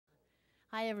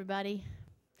Hi, everybody.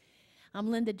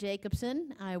 I'm Linda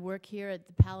Jacobson. I work here at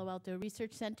the Palo Alto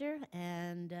Research Center,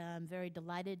 and I'm very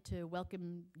delighted to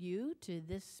welcome you to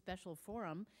this special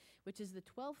forum, which is the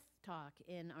 12th talk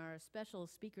in our special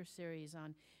speaker series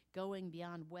on Going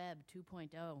Beyond Web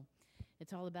 2.0.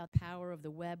 It's all about the power of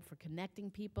the web for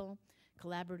connecting people,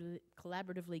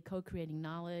 collaboratively co-creating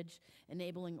knowledge,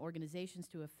 enabling organizations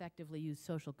to effectively use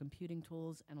social computing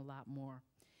tools, and a lot more.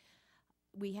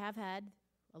 We have had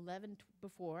 11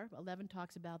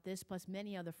 talks about this, plus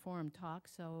many other forum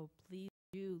talks, so please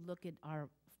do look at our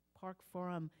PARC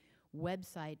forum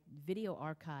website video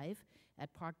archive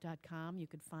at parc.com. You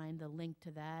could find the link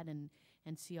to that and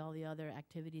see all the other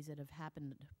activities that have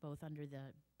happened both under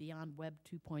the Beyond Web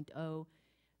 2.0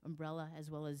 umbrella as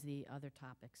well as the other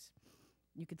topics.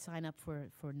 You could sign up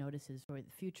for notices for the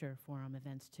future forum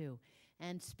events too.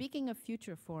 And speaking of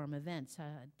future forum events,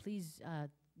 please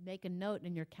make a note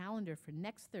in your calendar for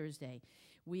next Thursday.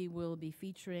 We will be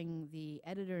featuring the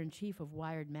editor-in-chief of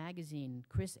Wired magazine,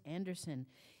 Chris Anderson.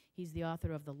 He's the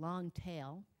author of The Long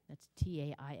Tail, that's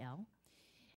T-A-I-L.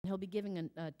 And he'll be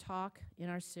giving a talk in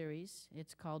our series.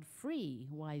 It's called Free,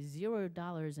 Why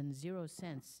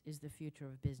 $0.00 is the Future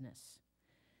of Business.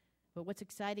 But what's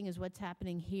exciting is what's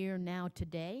happening here now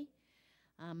today.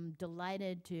 I'm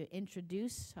delighted to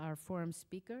introduce our forum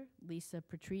speaker, Lisa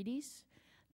Petrides.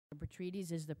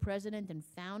 Petrides is the president and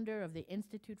founder of the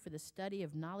Institute for the Study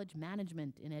of Knowledge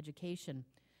Management in Education,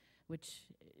 which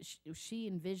she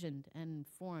envisioned and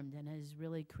formed and has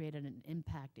really created an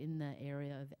impact in the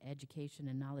area of education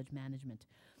and knowledge management.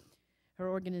 Her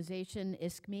organization,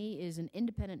 ISKME, is an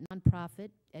independent nonprofit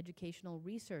educational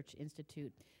research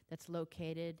institute that's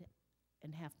located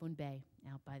in Half Moon Bay,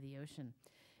 out by the ocean.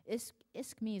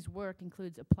 ISKME's work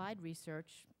includes applied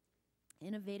research,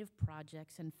 innovative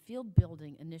projects, and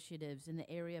field-building initiatives in the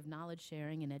area of knowledge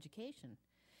sharing and education.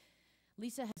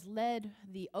 Lisa has led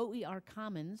the OER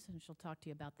Commons, and she'll talk to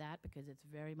you about that because it's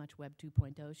very much Web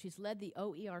 2.0. She's led the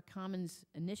OER Commons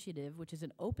initiative, which is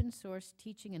an open-source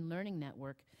teaching and learning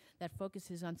network that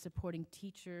focuses on supporting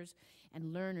teachers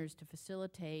and learners to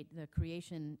facilitate the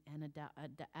creation and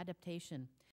adaptation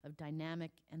of dynamic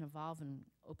and evolving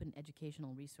open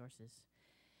educational resources.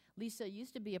 Lisa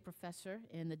used to be a professor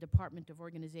in the Department of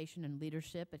Organization and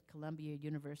Leadership at Columbia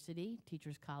University,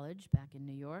 Teachers College, back in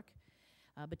New York.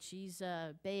 But she's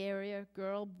a Bay Area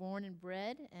girl, born and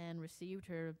bred, and received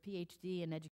her Ph.D.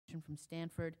 in education from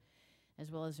Stanford, as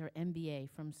well as her MBA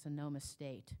from Sonoma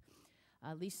State.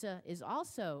 Lisa is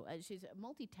also, she's a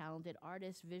multi-talented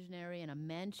artist, visionary, and a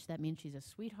mensch. That means she's a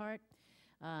sweetheart.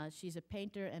 She's a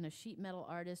painter and a sheet metal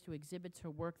artist who exhibits her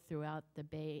work throughout the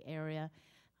Bay Area.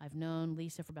 I've known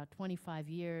Lisa for about 25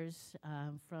 years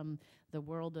from the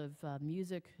world of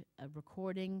music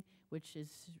recording, which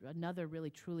is another really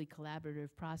truly collaborative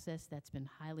process that's been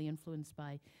highly influenced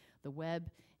by the web.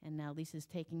 And now Lisa's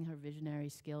taking her visionary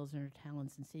skills and her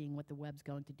talents and seeing what the web's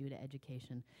going to do to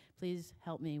education. Please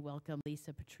help me welcome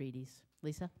Lisa Petrides.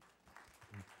 Lisa?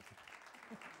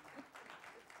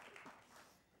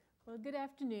 Well, good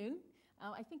afternoon.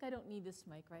 I think I don't need this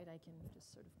mic, right? I can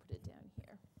just sort of put it down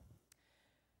here.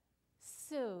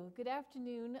 So, good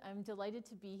afternoon. I'm delighted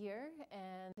to be here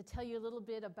and to tell you a little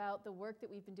bit about the work that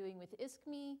we've been doing with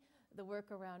ISKME, the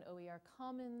work around OER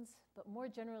Commons, but more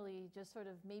generally, just sort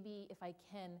of maybe, if I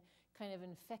can, kind of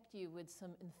infect you with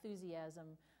some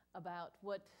enthusiasm about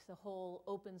what the whole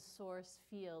open source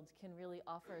field can really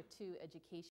offer to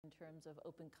education in terms of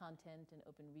open content and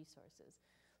open resources.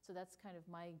 So that's kind of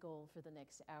my goal for the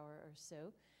next hour or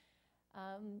so.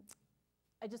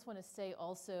 I just want to say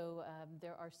also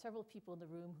there are several people in the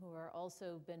room who are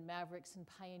also been mavericks and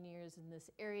pioneers in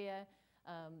this area.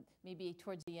 Maybe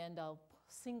towards the end I'll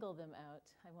single them out.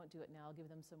 I won't do it now, I'll give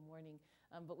them some warning.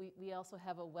 But we also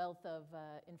have a wealth of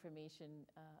information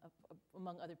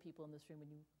among other people in this room, and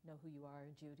you know who you are,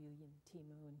 Judy and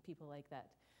Timu and people like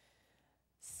that.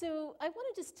 So I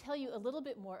want to just tell you a little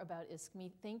bit more about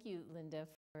ISKME. Thank you, Linda,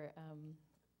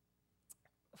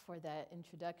 for that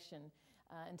introduction.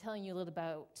 And telling you a little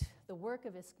about the work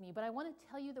of ISKME, but I want to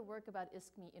tell you the work about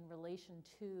ISKME in relation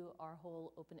to our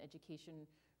whole open education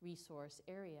resource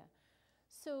area.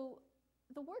 So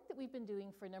the work that we've been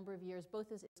doing for a number of years,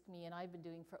 both as ISKME and I've been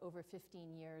doing for over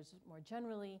 15 years more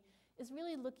generally, is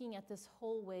really looking at this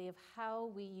whole way of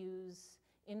how we use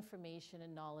information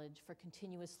and knowledge for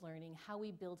continuous learning, how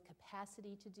we build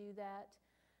capacity to do that,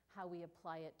 how we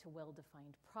apply it to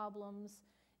well-defined problems.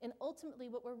 And ultimately,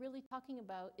 what we're really talking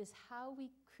about is how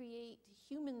we create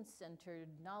human-centered,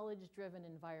 knowledge-driven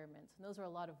environments. And those are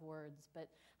a lot of words, but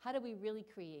how do we really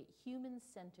create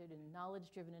human-centered and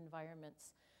knowledge-driven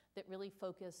environments that really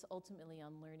focus ultimately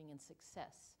on learning and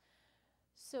success?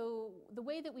 So the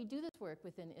way that we do this work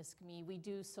within ISKME, we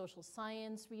do social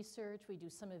science research, we do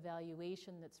some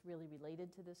evaluation that's really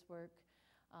related to this work.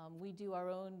 We do our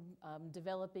own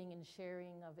developing and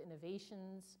sharing of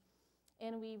innovations.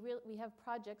 And we have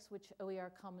projects, which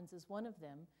OER Commons is one of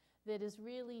them, that is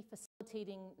really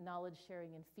facilitating knowledge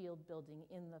sharing and field building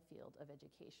in the field of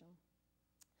education.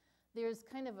 There's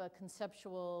kind of a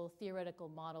conceptual, theoretical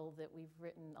model that we've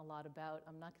written a lot about.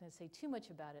 I'm not going to say too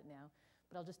much about it now,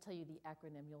 but I'll just tell you the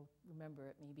acronym. You'll remember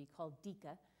it maybe, called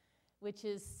DICA, which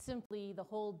is simply the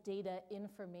whole data,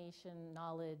 information,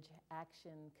 knowledge,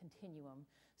 action continuum.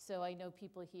 So I know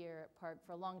people here at PARC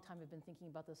for a long time have been thinking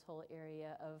about this whole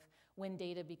area of when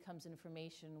data becomes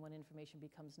information, when information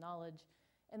becomes knowledge.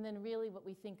 And then really what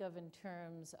we think of in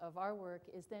terms of our work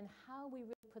is then how we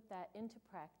really put that into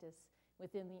practice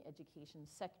within the education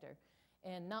sector.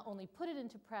 And not only put it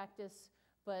into practice,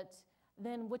 but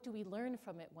then what do we learn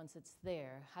from it once it's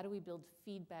there? How do we build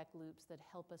feedback loops that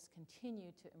help us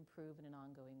continue to improve in an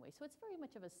ongoing way? So it's very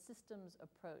much of a systems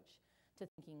approach to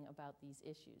thinking about these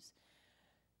issues.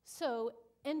 So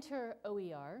enter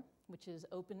OER, which is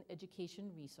Open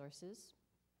Education Resources.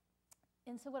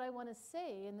 And so what I want to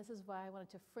say, and this is why I wanted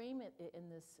to frame it in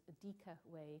this DICA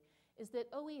way, is that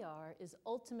OER is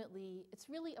ultimately, it's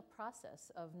really a process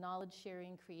of knowledge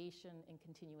sharing, creation, and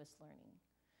continuous learning.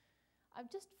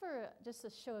 Just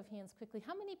a show of hands quickly,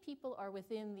 how many people are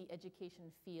within the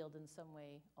education field in some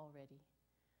way already?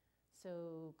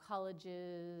 So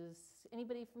colleges,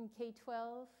 anybody from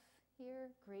K-12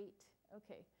 here? Great,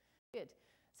 okay, good.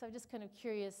 So I'm just kind of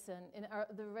curious, and are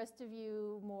the rest of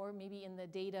you more maybe in the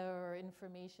data or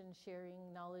information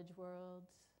sharing knowledge world?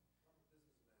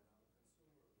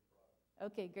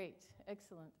 Okay, great,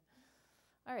 excellent.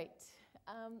 All right,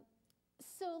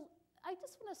 so I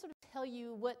just want to sort of tell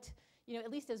you what,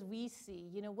 at least as we see,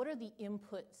 what are the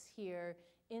inputs here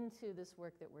into this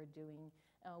work that we're doing?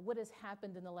 What has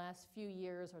happened in the last few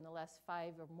years or in the last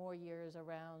 5 or more years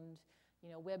around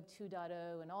Web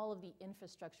 2.0 and all of the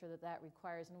infrastructure that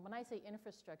requires. And when I say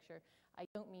infrastructure, I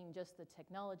don't mean just the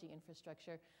technology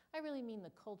infrastructure. I really mean the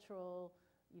cultural,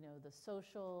 the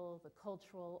social, the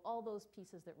cultural, all those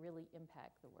pieces that really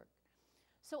impact the work.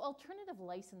 So alternative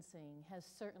licensing has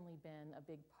certainly been a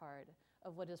big part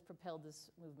of what has propelled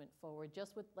this movement forward,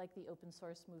 just with like the open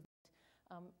source movement.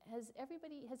 Has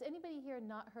anybody here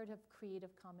not heard of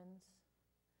Creative Commons?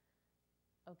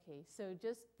 Okay, so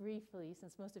just briefly,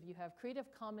 since most of you have, Creative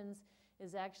Commons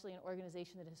is actually an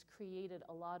organization that has created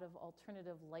a lot of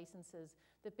alternative licenses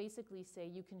that basically say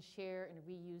you can share and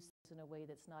reuse things in a way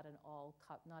that's not an all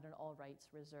rights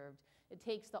reserved. It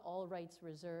takes the all rights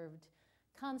reserved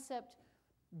concept,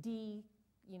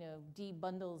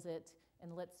 de-bundles it,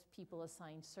 and lets people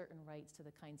assign certain rights to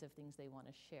the kinds of things they want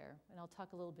to share. And I'll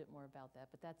talk a little bit more about that,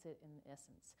 but that's it in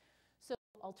essence. So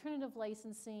alternative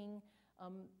licensing,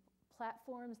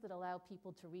 platforms that allow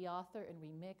people to reauthor and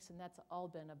remix, and that's all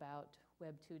been about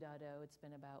Web 2.0. It's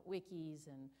been about wikis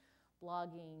and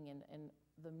blogging and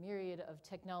the myriad of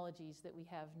technologies that we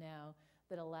have now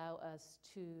that allow us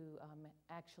to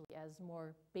actually, as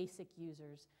more basic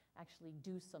users, actually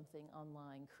do something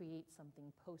online, create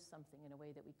something, post something in a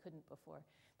way that we couldn't before.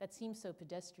 That seems so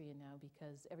pedestrian now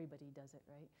because everybody does it,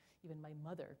 right? Even my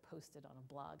mother posted on a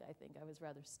blog, I think. I was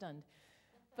rather stunned.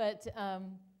 But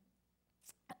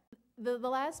the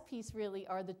last piece really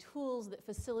are the tools that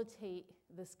facilitate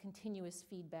this continuous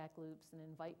feedback loops and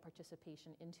invite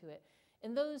participation into it.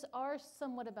 And those are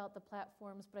somewhat about the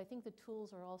platforms, but I think the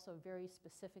tools are also very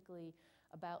specifically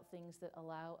about things that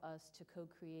allow us to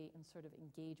co-create and sort of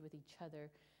engage with each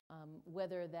other,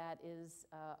 whether that is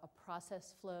a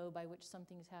process flow by which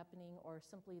something's happening or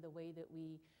simply the way that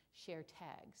we share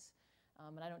tags.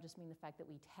 And I don't just mean the fact that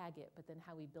we tag it, but then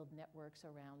how we build networks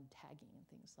around tagging and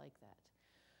things like that.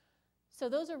 So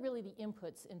those are really the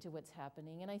inputs into what's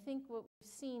happening. And I think what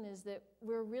we've seen is that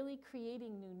we're really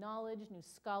creating new knowledge, new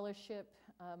scholarship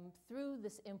through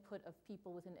this input of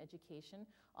people within education,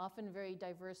 often very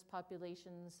diverse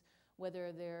populations,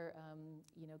 whether they're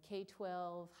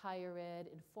K-12, higher ed,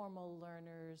 informal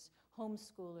learners,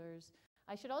 homeschoolers.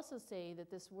 I should also say that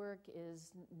this work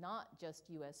is not just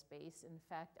US-based. In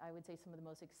fact, I would say some of the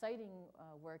most exciting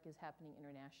work is happening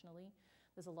internationally.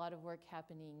 There's a lot of work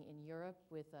happening in Europe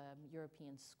with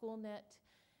European SchoolNet.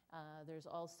 There's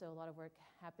also a lot of work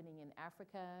happening in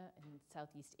Africa and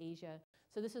Southeast Asia.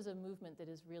 So this is a movement that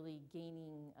is really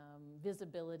gaining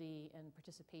visibility and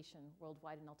participation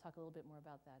worldwide, and I'll talk a little bit more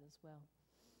about that as well.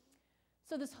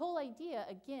 So this whole idea,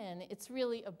 again, it's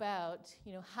really about,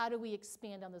 how do we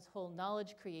expand on this whole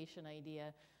knowledge creation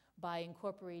idea by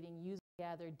incorporating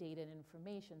user-gathered data and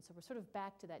information. So we're sort of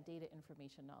back to that data,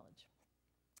 information, knowledge.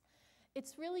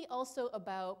 It's really also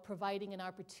about providing an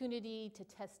opportunity to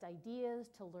test ideas,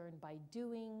 to learn by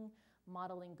doing,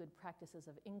 modeling good practices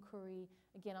of inquiry.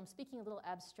 Again, I'm speaking a little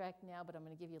abstract now, but I'm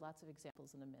going to give you lots of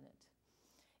examples in a minute.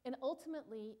 And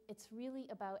ultimately, it's really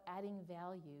about adding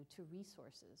value to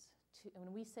resources. And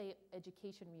when we say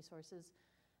education resources,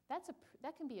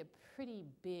 that can be a pretty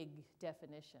big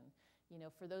definition. You know,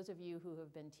 for those of you who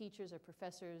have been teachers or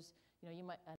professors, you know,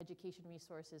 an education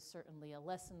resource is certainly a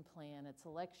lesson plan, it's a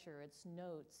lecture, it's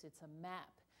notes, it's a map,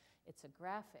 it's a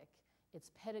graphic,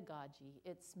 it's pedagogy,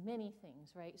 it's many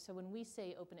things, right? So when we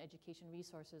say open education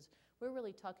resources, we're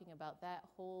really talking about that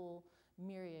whole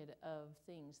myriad of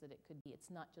things that it could be. It's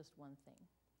not just one thing.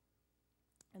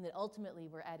 And that ultimately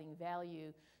we're adding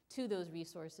value to those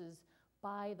resources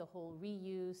by the whole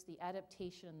reuse, the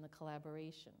adaptation, and the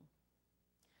collaboration.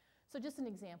 So just an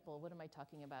example, what am I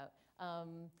talking about?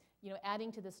 You know,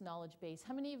 adding to this knowledge base.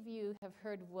 How many of you have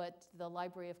heard what the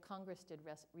Library of Congress did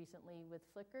recently with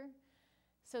Flickr?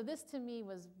 So this to me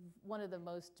was one of the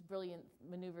most brilliant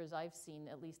maneuvers I've seen,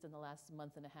 at least in the last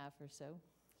month and a half or so.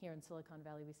 Here in Silicon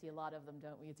Valley, we see a lot of them,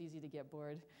 don't we? It's easy to get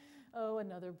bored. Oh,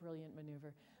 another brilliant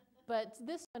maneuver. But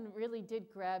this one really did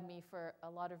grab me for a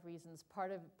lot of reasons,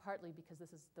 partly because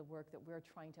this is the work that we're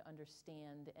trying to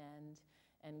understand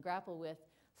and grapple with.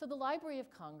 So the Library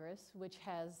of Congress, which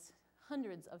has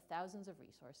hundreds of thousands of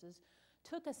resources,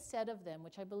 took a set of them,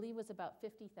 which I believe was about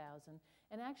 50,000,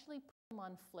 and actually put them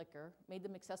on Flickr, made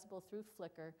them accessible through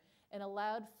Flickr, and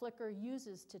allowed Flickr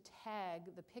users to tag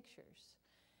the pictures.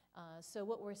 So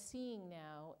what we're seeing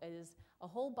now is a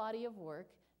whole body of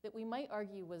work that we might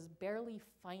argue was barely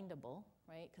findable,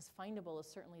 right? Because findable is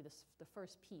certainly the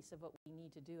first piece of what we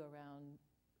need to do around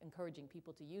encouraging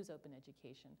people to use open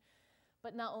education.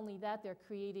 But not only that, they're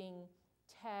creating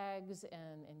tags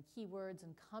and keywords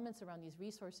and comments around these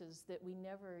resources that we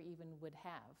never even would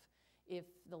have if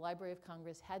the Library of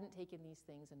Congress hadn't taken these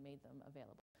things and made them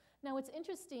available. Now what's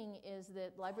interesting is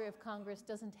that Library of Congress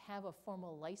doesn't have a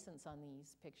formal license on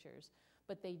these pictures,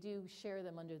 but they do share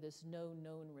them under this no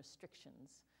known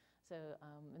restrictions. So,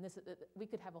 and this, we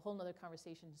could have a whole nother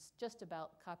conversation just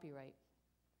about copyright,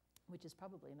 which is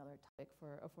probably another topic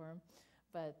for a forum.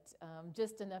 But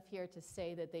just enough here to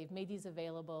say that they've made these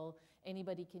available,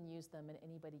 anybody can use them and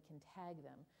anybody can tag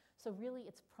them. So really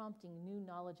it's prompting new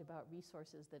knowledge about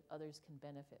resources that others can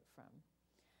benefit from.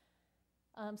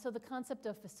 So the concept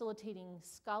of facilitating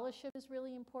scholarship is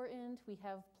really important. We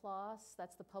have PLOS,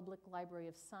 that's the Public Library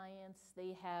of Science.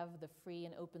 They have the free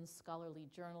and open scholarly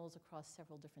journals across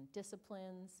several different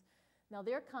disciplines. Now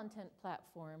their content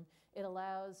platform, it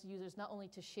allows users not only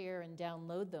to share and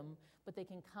download them, but they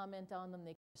can comment on them,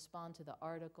 they can respond to the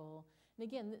article. And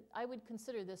again, I would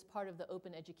consider this part of the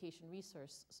open education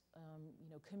resource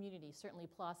community. Certainly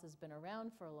PLOS has been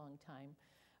around for a long time,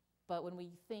 but when we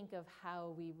think of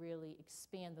how we really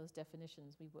expand those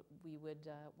definitions, we would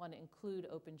want to include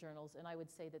open journals, and I would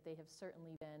say that they have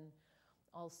certainly been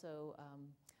also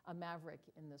a maverick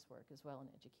in this work as well in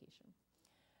education.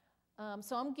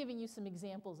 So I'm giving you some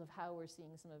examples of how we're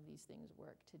seeing some of these things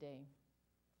work today.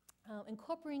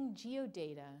 Incorporating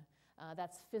geodata,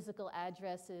 that's physical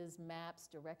addresses, maps,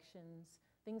 directions,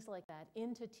 things like that,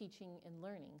 into teaching and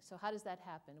learning. So how does that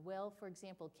happen? Well, for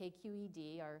example,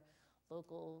 KQED, our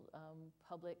local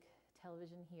public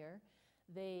television here,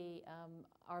 they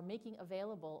are making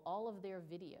available all of their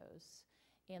videos,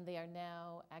 and they are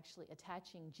now actually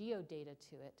attaching geodata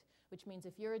to it, which means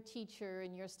if you're a teacher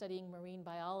and you're studying marine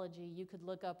biology, you could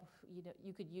look up,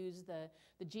 you could use the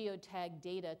geotag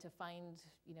data to find,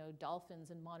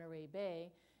 dolphins in Monterey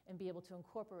Bay and be able to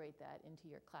incorporate that into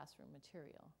your classroom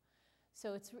material.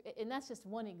 So and that's just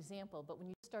one example, but when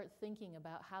you start thinking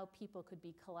about how people could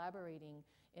be collaborating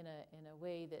in a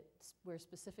way that where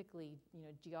specifically,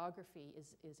 geography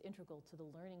is integral to the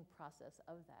learning process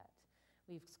of that,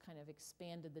 we've kind of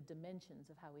expanded the dimensions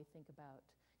of how we think about.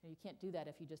 You can't do that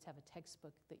if you just have a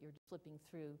textbook that you're flipping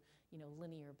through,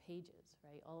 linear pages,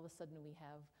 right? All of a sudden we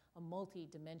have a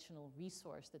multi-dimensional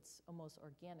resource that's almost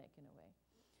organic in a way.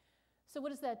 So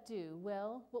what does that do?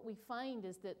 Well, what we find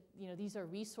is that these are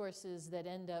resources that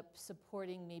end up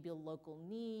supporting maybe local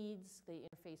needs. They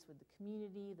interface with the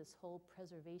community, this whole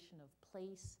preservation of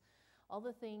place, all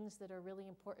the things that are really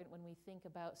important when we think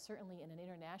about, certainly in an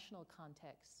international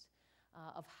context,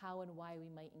 of how and why we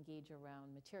might engage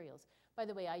around materials. By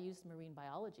the way, I used marine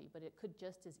biology, but it could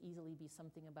just as easily be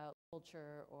something about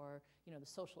culture or the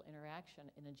social interaction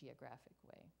in a geographic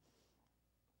way.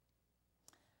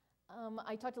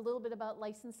 I talked a little bit about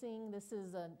licensing. This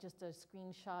is just a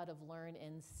screenshot of Learn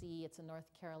NC. It's a North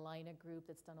Carolina group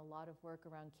that's done a lot of work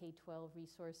around K-12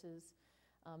 resources.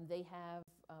 They have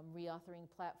reauthoring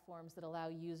platforms that allow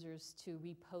users to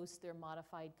repost their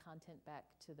modified content back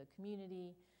to the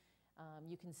community.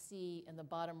 You can see in the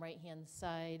bottom right-hand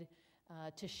side,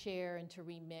 to share and to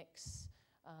remix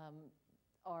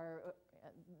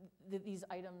these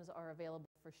items are available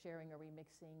for sharing or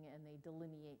remixing, and they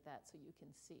delineate that so you can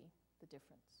see the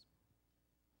difference.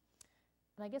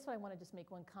 And I guess what I want to just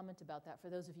make one comment about that for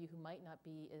those of you who might not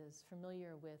be as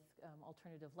familiar with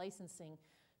alternative licensing.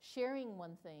 Sharing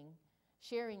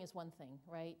is one thing,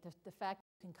 right? The fact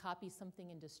you can copy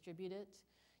something and distribute it,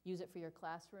 use it for your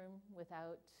classroom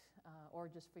without, or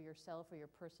just for yourself or your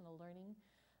personal learning,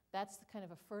 that's kind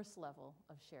of a first level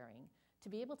of sharing. To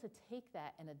be able to take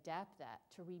that and adapt that,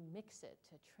 to remix it,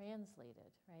 to translate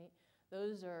it, right?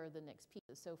 Those are the next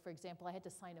pieces. So for example, I had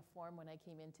to sign a form when I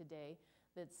came in today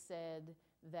that said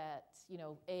that,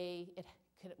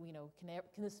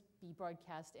 can this be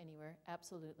broadcast anywhere?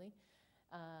 Absolutely.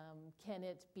 Can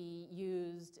it be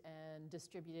used and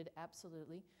distributed?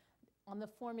 Absolutely. On the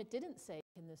form, it didn't say,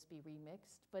 can this be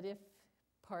remixed? But if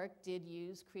PARC did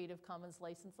use Creative Commons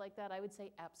license like that, I would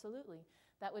say absolutely.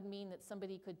 That would mean that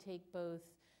somebody could take both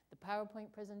the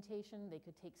PowerPoint presentation, they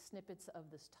could take snippets of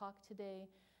this talk today,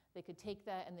 they could take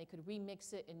that and they could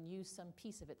remix it and use some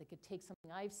piece of it. They could take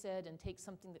something I've said and take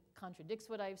something that contradicts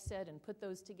what I've said and put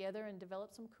those together and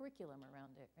develop some curriculum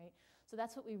around it, right? So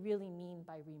that's what we really mean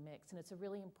by remix, and it's a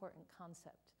really important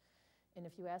concept. And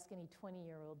if you ask any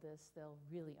 20-year-old this, they'll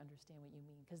really understand what you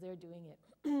mean, because they're doing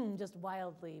it just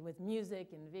wildly with music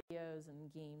and videos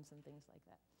and games and things like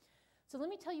that. So let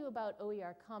me tell you about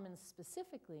OER Commons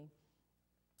specifically,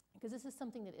 because this is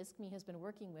something that ISKME has been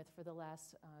working with for the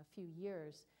last few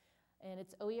years. And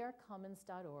it's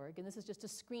oercommons.org, and this is just a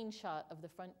screenshot of the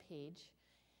front page.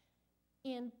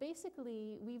 And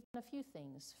basically, we've done a few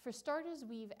things. For starters,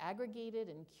 we've aggregated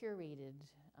and curated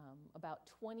about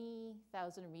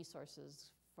 20,000 resources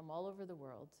from all over the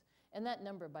world. And that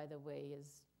number, by the way,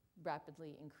 is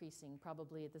rapidly increasing.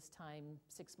 Probably at this time,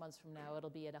 6 months from now,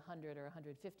 it'll be at 100 or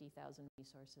 150,000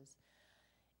 resources.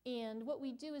 And what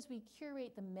we do is we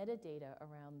curate the metadata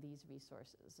around these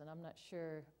resources. And I'm not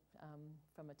sure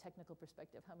from a technical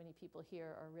perspective how many people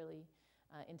here are really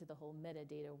into the whole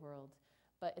metadata world.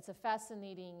 But it's a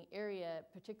fascinating area,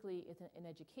 particularly in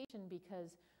education,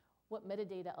 because what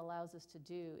metadata allows us to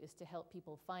do is to help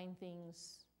people find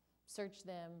things, search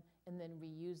them, and then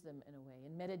reuse them in a way.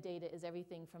 And metadata is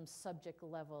everything from subject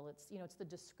level. It's, it's the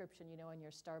description, on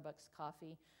your Starbucks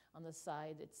coffee on the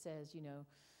side. It says,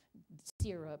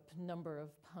 syrup, number of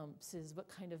pumps, is what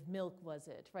kind of milk was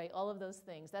it, right? All of those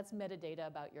things. That's metadata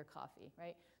about your coffee,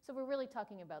 right? So we're really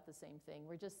talking about the same thing.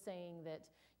 We're just saying that,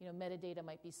 metadata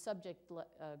might be subject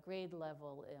grade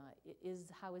level.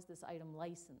 How is this item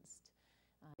licensed?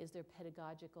 Is there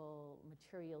pedagogical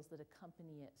materials that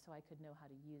accompany it so I could know how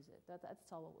to use it?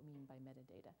 That's all what we mean by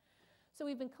metadata. So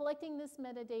we've been collecting this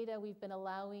metadata. We've been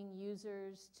allowing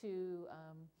users to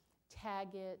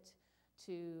tag it,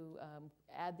 to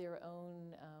add their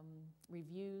own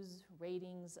reviews,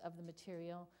 ratings of the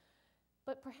material.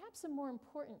 But perhaps a more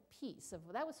important piece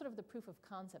that was sort of the proof of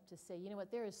concept, to say,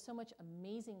 there is so much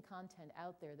amazing content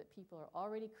out there that people are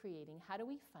already creating. How do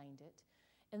we find it?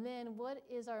 And then what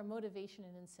is our motivation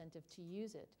and incentive to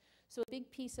use it? So a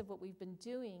big piece of what we've been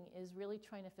doing is really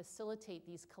trying to facilitate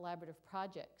these collaborative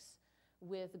projects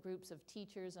with groups of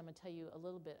teachers. I'm going to tell you a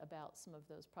little bit about some of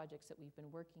those projects that we've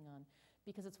been working on,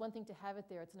 because it's one thing to have it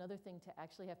there. It's another thing to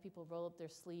actually have people roll up their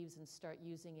sleeves and start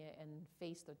using it and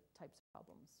face the types of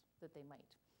problems that they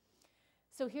might.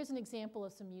 So here's an example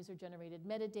of some user-generated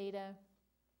metadata.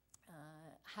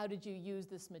 How did you use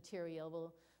this material?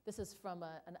 Well, this is from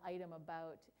an item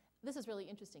about, this is really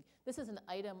interesting. This is an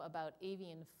item about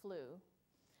avian flu.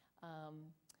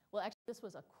 Well, actually, this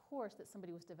was a course that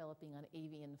somebody was developing on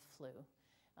avian flu.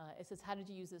 It says, how did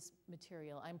you use this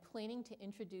material? I'm planning to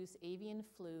introduce avian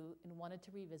flu and wanted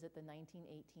to revisit the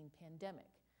 1918 pandemic.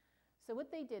 So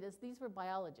what they did is, these were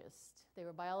biologists. They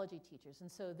were biology teachers.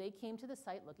 And so they came to the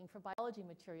site looking for biology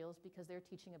materials because they're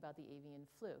teaching about the avian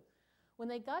flu. When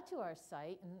they got to our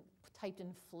site and typed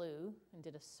in flu and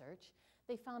did a search,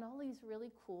 they found all these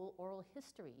really cool oral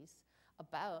histories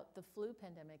about the flu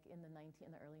pandemic in the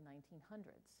early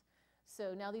 1900s.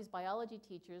 So now these biology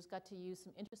teachers got to use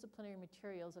some interdisciplinary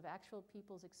materials of actual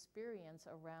people's experience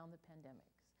around the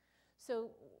pandemics.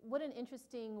 So what an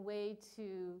interesting way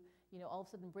to, all of a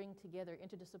sudden bring together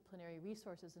interdisciplinary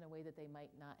resources in a way that they might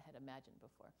not have imagined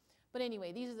before. But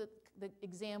anyway, these are the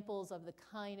examples of the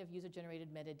kind of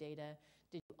user-generated metadata.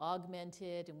 Did you augment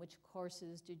it? In which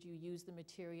courses did you use the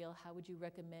material? How would you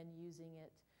recommend using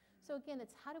it? So again,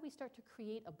 it's how do we start to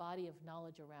create a body of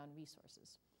knowledge around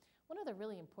resources? One other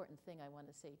really important thing I want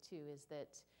to say too is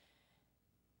that,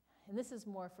 and this is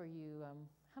more for you,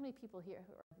 how many people here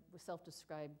are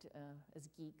self-described as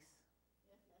geeks?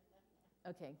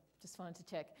 Okay, just wanted to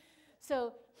check.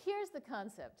 So here's the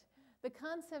concept. The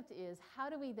concept is, how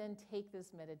do we then take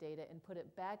this metadata and put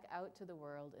it back out to the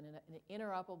world in an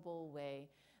interoperable way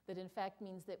that in fact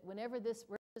means that wherever this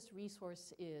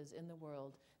resource is in the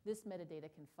world, this metadata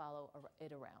can follow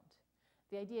it around.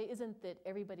 The idea isn't that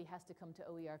everybody has to come to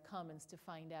OER Commons to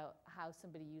find out how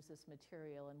somebody used this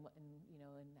material and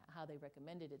how they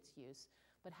recommended its use,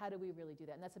 but how do we really do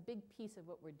that? And that's a big piece of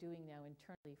what we're doing now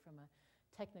internally from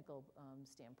a technical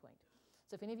standpoint.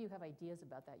 So if any of you have ideas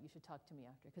about that, you should talk to me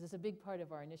after, because it's a big part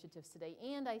of our initiatives today.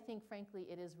 And I think, frankly,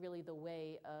 it is really the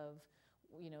way of,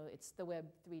 it's the Web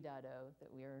 3.0 that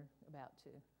we're about to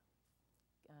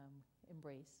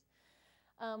embrace.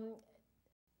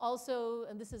 Also,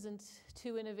 and this isn't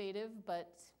too innovative,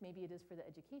 but maybe it is for the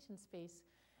education space,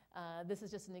 this is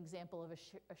just an example of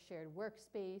a shared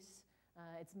workspace.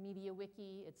 It's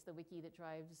MediaWiki. It's the wiki that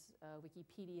drives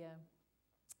Wikipedia.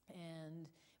 And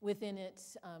within it,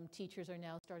 teachers are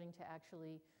now starting to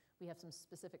actually, we have some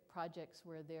specific projects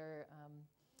where they're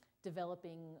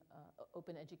developing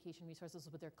open education resources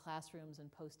with their classrooms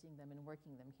and posting them and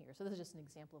working them here. So this is just an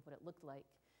example of what it looked like.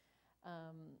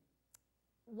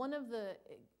 One of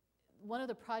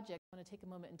the projects I want to take a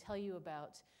moment and tell you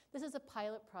about, this is a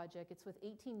pilot project. It's with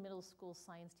 18 middle school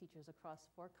science teachers across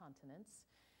 4 continents.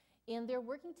 And they're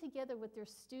working together with their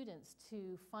students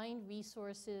to find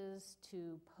resources,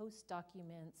 to post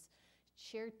documents,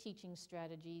 share teaching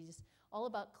strategies, all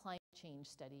about climate change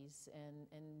studies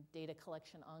and data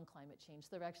collection on climate change.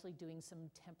 So they're actually doing some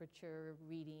temperature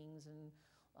readings and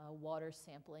water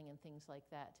sampling and things like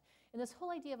that. And this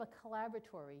whole idea of a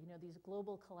collaboratory, these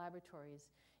global collaboratories,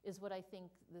 is what I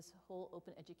think this whole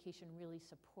open education really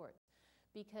supports.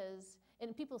 Because,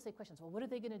 and people say questions, well, what are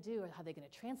they going to do? Or how are they going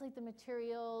to translate the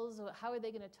materials? How are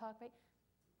they going to talk, right?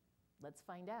 Let's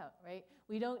find out, right?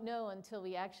 We don't know until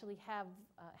we actually have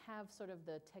sort of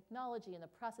the technology and the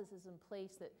processes in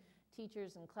place that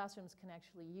teachers and classrooms can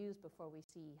actually use before we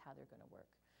see how they're going to work.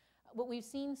 What we've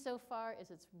seen so far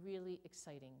is it's really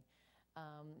exciting.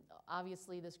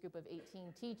 Obviously, this group of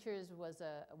 18 teachers was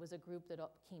a group that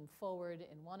came forward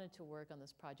and wanted to work on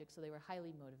this project, so they were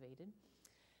highly motivated.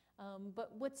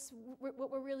 But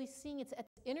what we're really seeing, it's at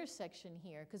the intersection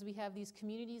here, because we have these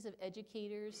communities of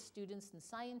educators, students, and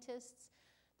scientists.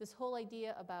 This whole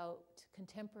idea about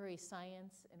contemporary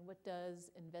science and what does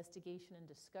investigation and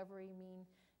discovery mean.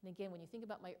 And again, when you think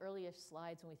about my earliest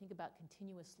slides, when we think about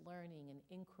continuous learning and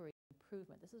inquiry and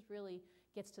improvement, this is really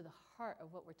gets to the heart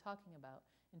of what we're talking about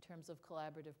in terms of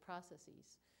collaborative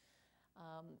processes.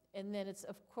 And then it's,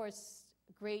 of course,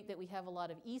 great that we have a lot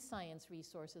of e-science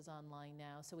resources online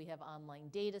now. So we have online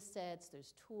data sets,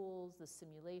 there's tools, there's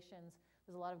simulations.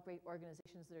 There's a lot of great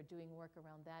organizations that are doing work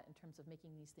around that in terms of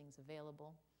making these things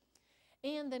available.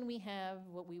 And then we have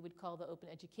what we would call the open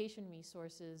education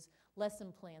resources,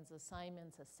 lesson plans,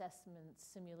 assignments, assessments,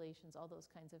 simulations, all those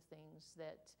kinds of things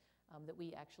that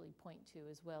we actually point to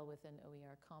as well within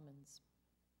OER Commons.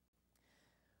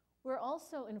 We're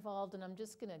also involved, and I'm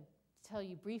just going to tell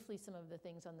you briefly some of the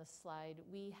things on this slide.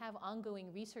 We have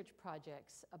ongoing research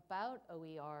projects about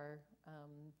OER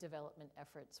development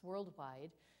efforts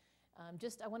worldwide.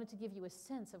 I wanted to give you a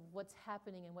sense of what's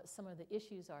happening and what some of the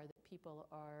issues are that people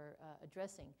are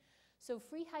addressing. So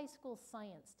Free High School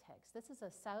Science Text, this is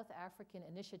a South African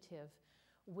initiative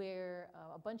where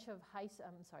a bunch of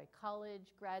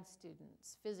college grad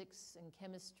students, physics and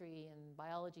chemistry and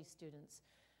biology students,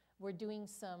 were doing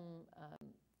some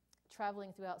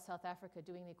traveling throughout South Africa,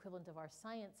 doing the equivalent of our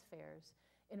science fairs,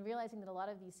 and realizing that a lot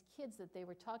of these kids that they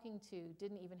were talking to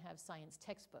didn't even have science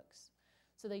textbooks.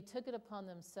 So they took it upon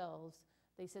themselves.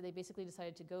 They said they basically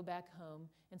decided to go back home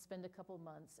and spend a couple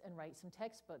months and write some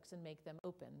textbooks and make them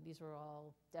open. These were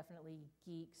all definitely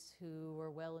geeks who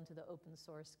were well into the open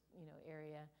source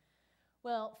area.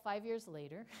 Well, 5 years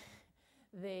later,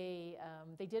 they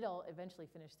did all eventually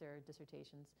finish their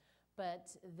dissertations,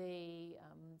 but they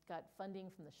got funding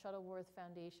from the Shuttleworth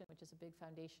Foundation, which is a big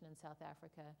foundation in South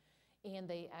Africa, and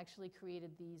they actually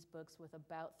created these books with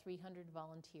about 300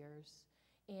 volunteers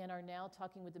and are now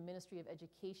talking with the Ministry of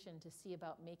Education to see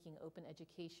about making open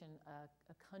education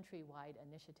a countrywide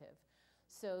initiative.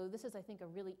 So this is, I think, a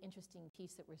really interesting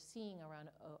piece that we're seeing around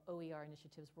OER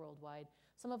initiatives worldwide.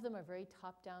 Some of them are very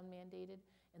top-down mandated,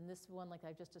 and this one, like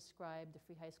I've just described, the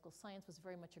Free High School Science, was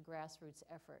very much a grassroots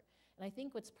effort. And I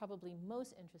think what's probably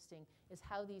most interesting is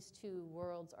how these two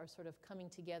worlds are sort of coming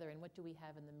together and what do we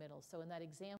have in the middle. So in that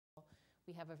example,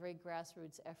 we have a very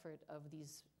grassroots effort of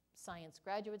these science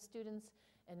graduate students,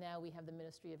 and now we have the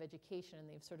Ministry of Education, and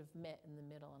they've sort of met in the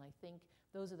middle. And I think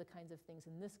those are the kinds of things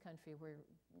in this country we're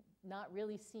not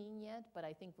really seeing yet, but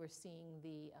I think we're seeing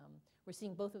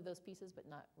both of those pieces, but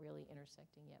not really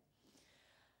intersecting yet.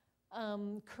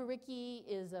 Curriki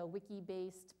is a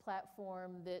wiki-based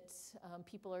platform that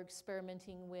people are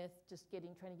experimenting with, just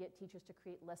trying to get teachers to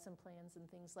create lesson plans and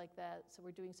things like that. So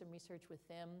we're doing some research with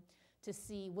them to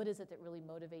see what is it that really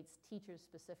motivates teachers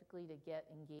specifically to get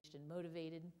engaged and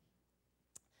motivated.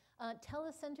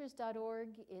 Telecenters.org,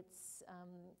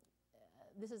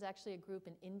 this is actually a group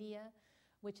in India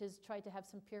which has tried to have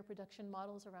some peer production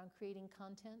models around creating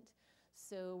content.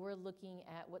 So we're looking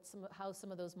at how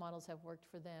some of those models have worked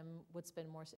for them, what's been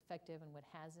more effective and what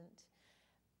hasn't.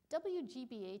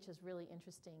 WGBH is really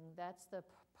interesting. That's the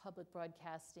public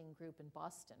broadcasting group in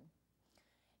Boston.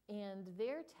 And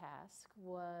their task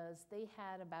was they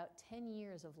had about 10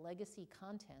 years of legacy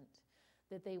content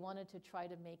that they wanted to try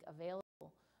to make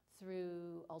available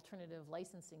through alternative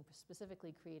licensing,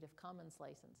 specifically Creative Commons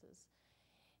licenses.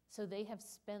 So they have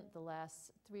spent the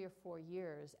last 3 or 4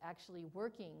 years actually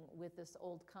working with this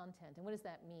old content. And what does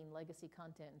that mean, legacy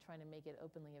content, and trying to make it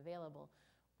openly available?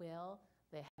 Well,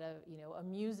 they had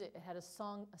it had a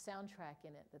soundtrack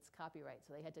in it that's copyright.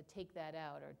 So they had to take that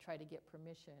out or try to get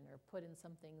permission or put in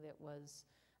something that was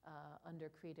under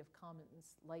Creative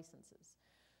Commons licenses.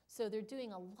 So they're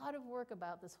doing a lot of work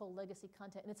about this whole legacy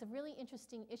content. And it's a really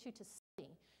interesting issue to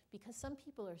study because some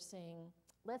people are saying,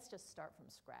 let's just start from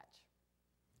scratch.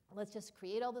 Let's just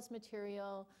create all this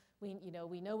material. We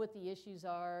know what the issues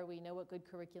are. We know what good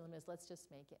curriculum is. Let's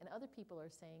just make it. And other people are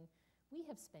saying, we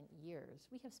have spent years.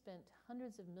 We have spent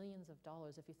hundreds of millions of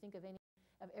dollars. If you think of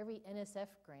every NSF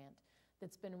grant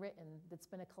that's been written, that's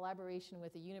been a collaboration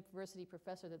with a university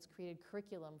professor that's created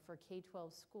curriculum for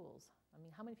K-12 schools. I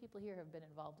mean, how many people here have been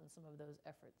involved in some of those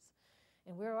efforts?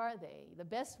 And where are they? The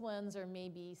best ones are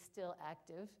maybe still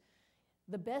active.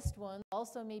 The best one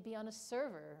also may be on a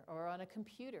server or on a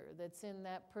computer that's in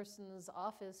that person's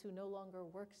office who no longer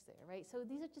works there, right? So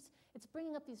these are it's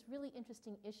bringing up these really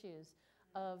interesting issues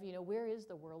of, where is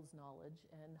the world's knowledge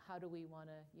and how do we want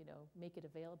to, make it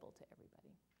available to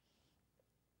everybody?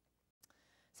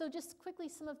 So just quickly,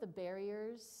 some of the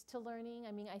barriers to learning.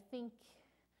 I mean, I think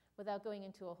without going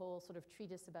into a whole sort of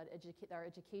treatise about our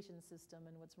education system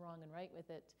and what's wrong and right with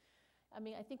it, I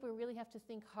mean, I think we really have to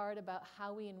think hard about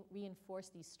how we reinforce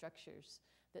these structures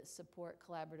that support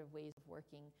collaborative ways of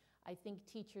working. I think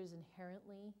teachers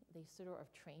inherently, they sort of are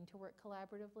trained to work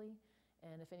collaboratively.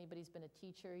 And if anybody's been a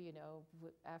teacher,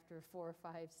 after 4,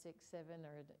 5, 6, 7,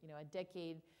 or a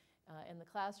decade in the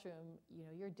classroom,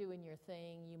 you're doing your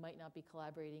thing. You might not be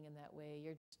collaborating in that way.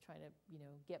 You're just trying to,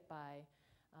 get by.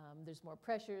 There's more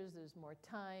pressures. There's more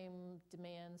time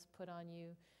demands put on you.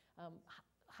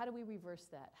 How do we reverse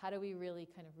that? How do we really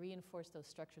kind of reinforce those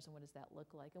structures, and what does that look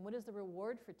like? And what is the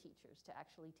reward for teachers to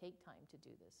actually take time to do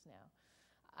this now?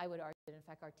 I would argue that, in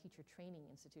fact, our teacher training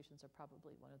institutions are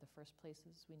probably one of the first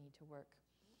places we need to work.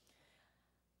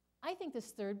 I think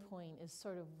this third point is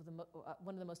sort of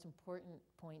one of the most important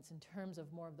points in terms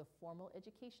of more of the formal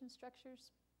education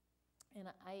structures. And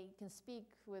I can speak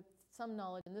with some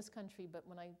knowledge in this country, but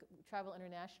when I travel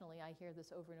internationally, I hear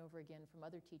this over and over again from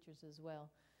other teachers as well,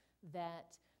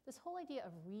 that this whole idea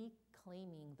of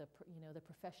reclaiming the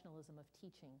professionalism of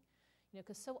teaching,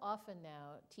 because so often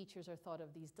now teachers are thought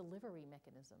of these delivery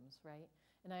mechanisms, right?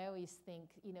 And I always think,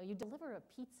 you deliver a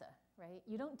pizza, right?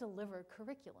 You don't deliver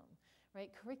curriculum, right?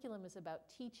 Curriculum is about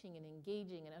teaching and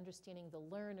engaging and understanding the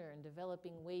learner and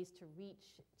developing ways to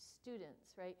reach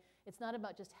students, right? It's not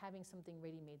about just having something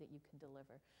ready-made that you can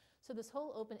deliver. So this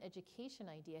whole open education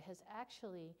idea has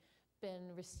actually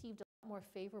been received a lot more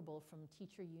favorable from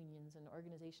teacher unions and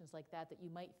organizations like that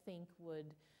you might think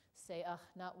would say,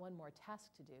 not one more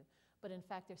task to do. But in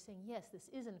fact, they're saying, yes, this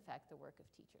is in fact the work of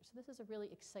teachers. So this is a really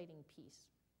exciting piece.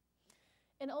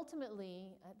 And ultimately,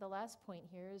 the last point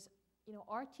here is,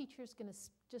 are teachers going to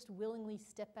just willingly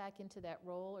step back into that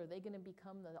role? Or are they going to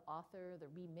become the author, the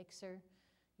remixer,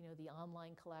 the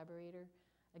online collaborator?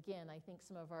 Again, I think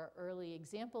some of our early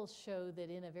examples show that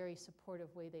in a very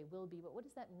supportive way they will be, but what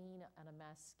does that mean on a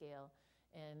mass scale?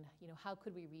 And how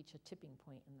could we reach a tipping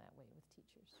point in that way with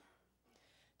teachers?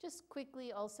 Just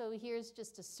quickly, also, here's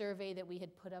just a survey that we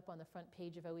had put up on the front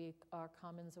page of OER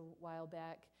Commons a while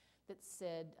back that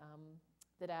said,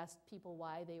 that asked people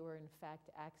why they were in fact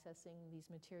accessing these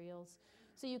materials.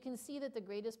 So you can see that the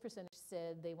greatest percentage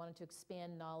said they wanted to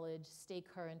expand knowledge, stay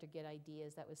current, or get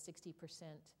ideas. That was 60%.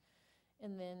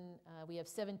 And then we have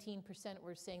 17%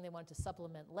 were saying they wanted to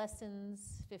supplement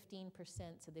lessons, 15%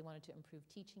 said they wanted to improve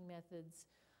teaching methods,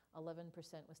 11%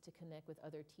 was to connect with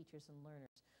other teachers and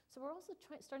learners. So we're also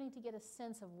starting to get a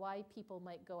sense of why people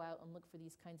might go out and look for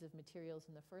these kinds of materials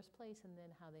in the first place, and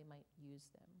then how they might use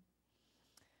them.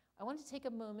 I wanted to take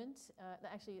a moment,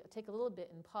 actually take a little bit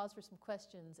and pause for some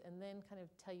questions, and then kind of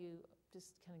tell you,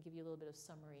 just kind of give you a little bit of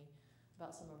summary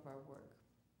about some of our work.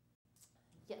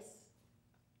 Yes?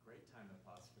 Great time to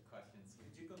pause for questions.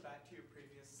 Could you go back to your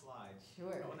previous slide?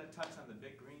 Sure. I want to touch on the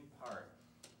big green part.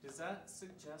 Does that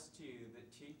suggest to you that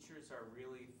teachers are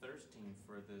really thirsting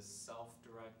for this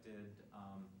self-directed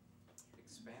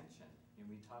expansion? And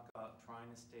we talk about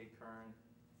trying to stay current,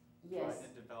 Yes. trying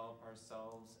to develop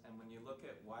ourselves, and when you look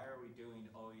at why are we doing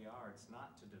OER, it's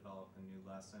not to develop a new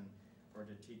lesson or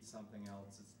to teach something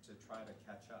else, it's to try to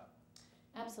catch up.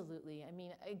 Absolutely. I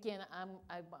mean, again, I'm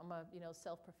a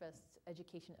self-professed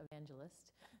education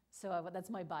evangelist, so that's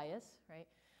my bias, right?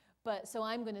 But so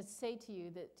I'm going to say to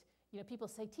you that people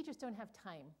say teachers don't have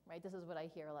time, right? This is what I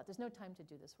hear a lot. There's no time to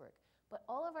do this work. But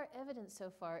all of our evidence so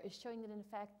far is showing that, in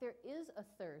fact, there is a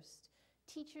thirst.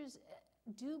 Teachers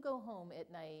do go home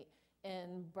at night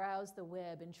and browse the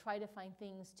web and try to find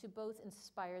things to both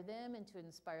inspire them and to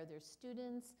inspire their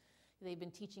students. They've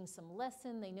been teaching some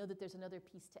lesson. They know that there's another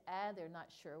piece to add. They're not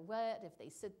sure what. If they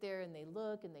sit there and they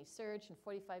look and they search, and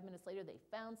 45 minutes later they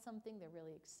found something, they're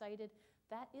really excited.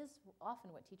 That is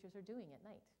often what teachers are doing at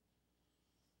night.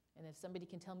 And if somebody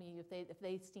can tell me if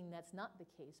they've seen that's not the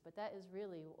case, but that is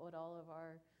really what all of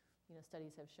our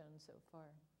studies have shown so far.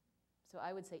 So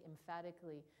I would say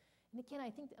emphatically, and again, I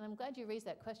think, and I'm glad you raised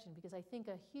that question, because I think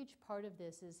a huge part of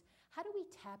this is how do we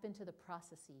tap into the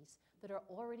processes that are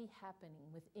already happening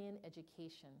within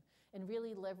education and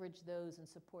really leverage those and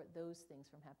support those things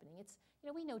from happening. It's,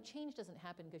 we know change doesn't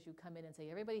happen because you come in and say,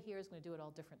 everybody here is going to do it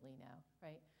all differently now,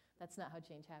 right? That's not how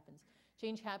change happens.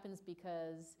 Change happens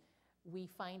because we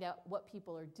find out what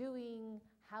people are doing,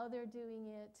 how they're doing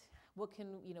it,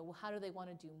 how do they want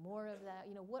to do more of that?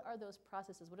 What are those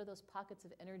processes? What are those pockets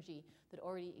of energy that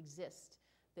already exist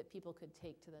that people could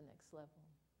take to the next level?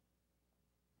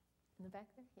 In the back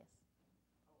there? Yes.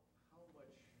 How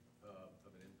much of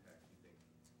an impact do you think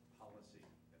policy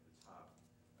at the top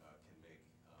can make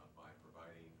by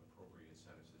providing appropriate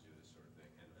incentives to do this sort of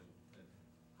thing? And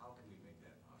how can we make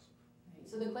that possible? Right.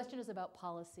 So the question is about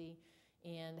policy.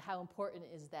 And how important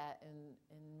is that in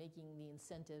making the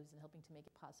incentives and helping to make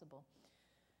it possible?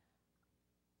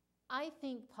 I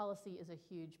think policy is a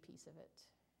huge piece of it.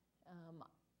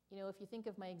 If you think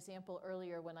of my example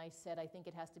earlier when I said I think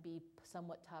it has to be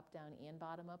somewhat top-down and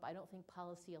bottom-up, I don't think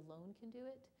policy alone can do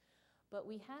it. But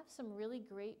we have some really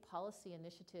great policy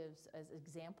initiatives as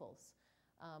examples.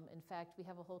 In fact, we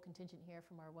have a whole contingent here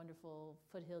from our wonderful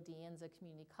Foothill De Anza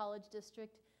Community College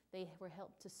District. They were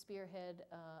helped to spearhead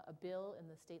a bill in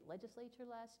the state legislature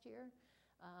last year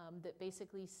that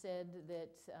basically said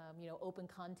that open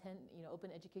content,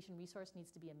 open education resource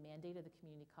needs to be a mandate of the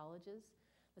community colleges.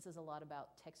 This is a lot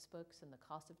about textbooks and the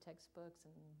cost of textbooks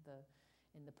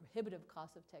and the prohibitive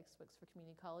cost of textbooks for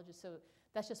community colleges. So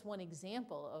that's just one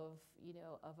example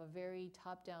of a very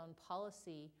top-down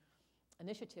policy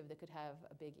initiative that could have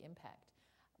a big impact.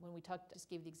 When we just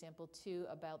gave the example too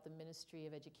about the Ministry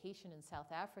of Education in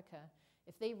South Africa,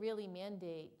 if they really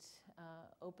mandate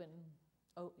open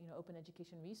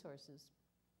education resources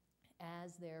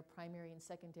as their primary and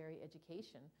secondary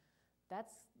education,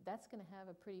 that's going to have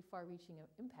a pretty far-reaching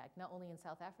impact, not only in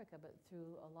South Africa, but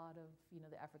through a lot of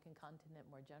the African continent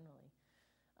more generally.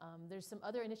 There's some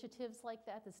other initiatives like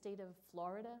that. The state of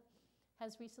Florida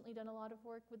has recently done a lot of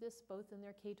work with this, both in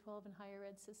their K-12 and higher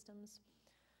ed systems.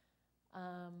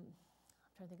 I'm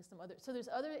trying to think of some other. So there's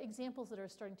other examples that are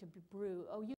starting to brew.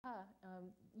 Oh,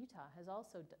 Utah has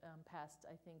also passed,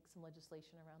 I think, some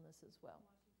legislation around this as well.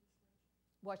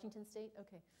 Washington State?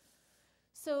 Okay.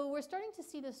 So we're starting to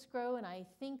see this grow, and I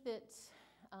think that,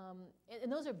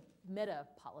 and those are meta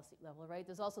policy level, right?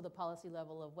 There's also the policy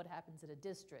level of what happens at a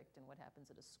district and what happens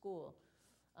at a school.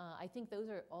 I think those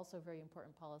are also very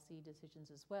important policy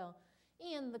decisions as well.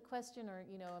 And the question,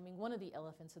 one of the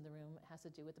elephants in the room has to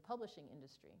do with the publishing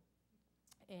industry.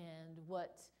 And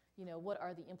what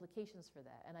are the implications for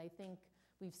that? And I think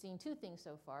we've seen two things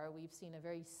so far. We've seen a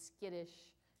very skittish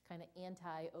kind of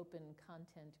anti-open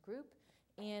content group,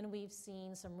 and we've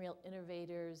seen some real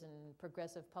innovators and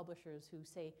progressive publishers who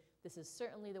say, this is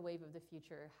certainly the wave of the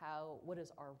future. What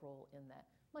is our role in that?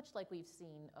 Much like we've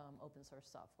seen open source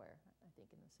software, I think,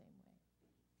 in the same way.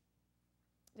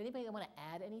 Does anybody want to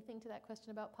add anything to that question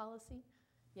about policy?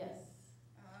 Yes.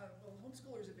 Well,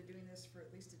 homeschoolers have been doing this for at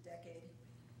least a decade,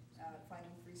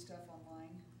 finding free stuff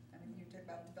online. I mean, you talk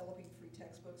about developing free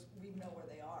textbooks. We know where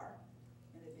they are,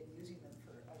 and they've been using them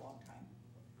for a long time.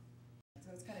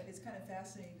 So it's kind of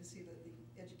fascinating to see that the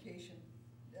education,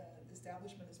 this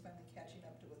establishment is finally catching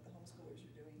up to what the homeschoolers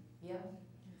are doing. Yeah.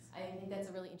 I think that's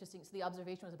a really interesting, so the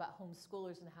observation was about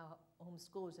homeschoolers and how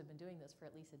homeschoolers have been doing this for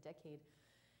at least a decade.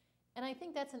 And I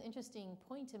think that's an interesting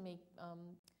point to make,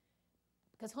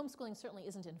 because homeschooling certainly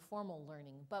isn't informal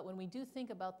learning, but when we do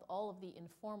think about all of the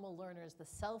informal learners, the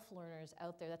self-learners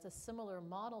out there, that's a similar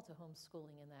model to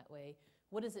homeschooling in that way.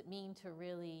 What does it mean to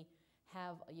really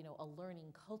have, a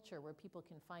learning culture where people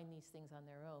can find these things on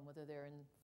their own, whether they're in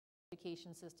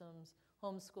education systems,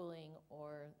 homeschooling,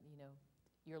 or,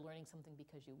 you're learning something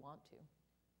because you want to.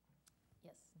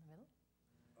 Yes, in the middle?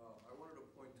 I wanted to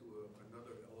point to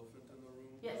another elephant in the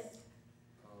room. Yes.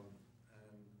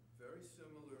 And very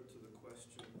similar to the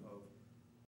question of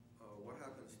what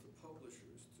happens to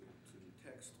publishers, to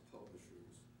text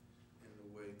publishers in the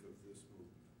wake of this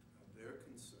movement, and their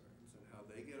concerns and how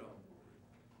they get on board.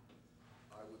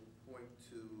 I would point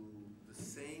to the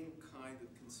same kind of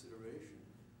consideration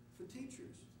for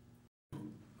teachers.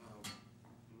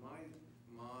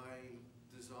 My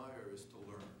desire is to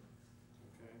learn,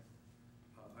 okay?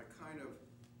 I kind of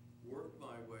worked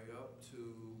my way up to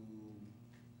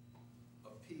a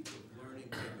peak of learning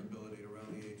capability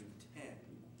around the age of 10,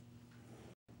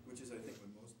 which is, I think,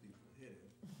 when most people hit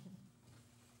it.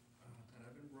 And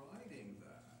I've been riding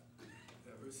that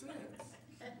ever since.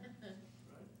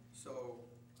 Right? So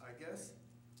I guess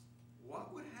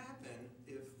what would happen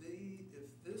if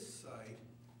this site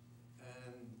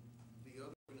and the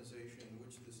other organization in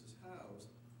which this is housed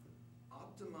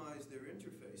optimize their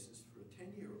interfaces for a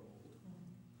 10-year-old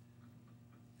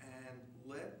and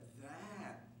let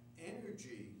that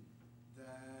energy,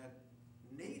 that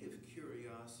native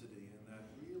curiosity, and that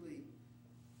really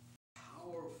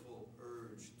powerful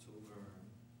urge to learn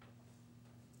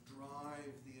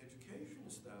drive the education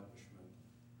establishment,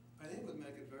 I think would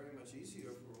make it very much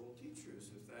easier for all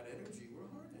teachers if that energy were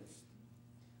harnessed.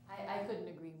 I couldn't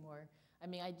agree more. I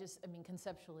mean,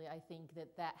 conceptually, I think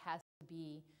that has to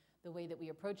be the way that we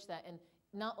approach that. And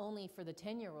not only for the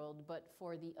 10-year-old, but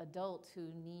for the adult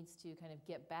who needs to kind of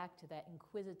get back to that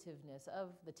inquisitiveness of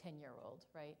the 10-year-old,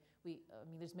 right?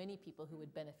 There's many people who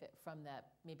would benefit from that.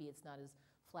 Maybe it's not as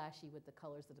flashy with the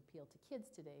colors that appeal to kids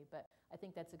today, but I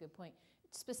think that's a good point.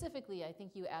 Specifically, I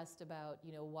think you asked about,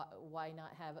 why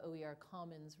not have OER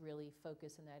Commons really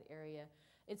focus in that area.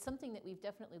 It's something that we've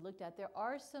definitely looked at. There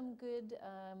are some good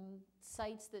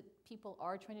sites that people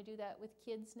are trying to do that with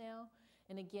kids now.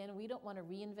 And again, we don't want to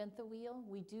reinvent the wheel.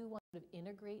 We do want to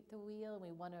integrate the wheel.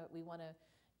 We want to,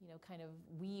 kind of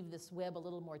weave this web a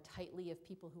little more tightly of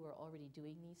people who are already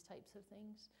doing these types of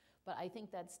things. But I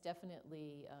think that's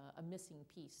definitely a missing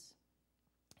piece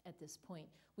at this point.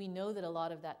 We know that a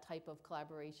lot of that type of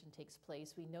collaboration takes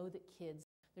place. We know that kids,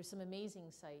 there's some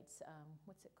amazing sites.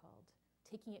 What's it called?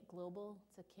 Taking It Global.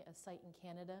 It's a site in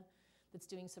Canada that's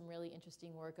doing some really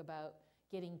interesting work about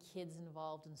getting kids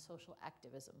involved in social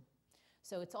activism.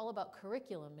 So it's all about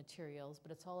curriculum materials,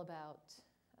 but it's all about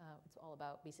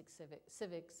basic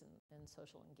civics and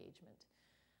social engagement.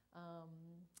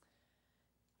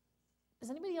 Does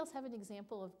anybody else have an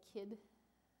example of kid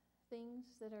things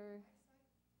that are?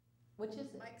 Which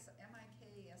is it? Mike's,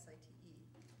 M-I-K-S-I-T-E.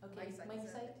 Okay, Mike's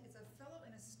site? It's a fellow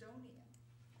in Estonia,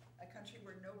 a country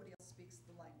where nobody else speaks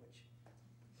the language.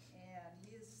 And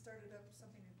he has started up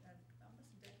something almost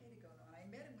a decade ago now, and I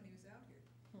met him when he was out here.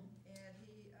 And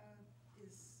he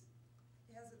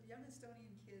has young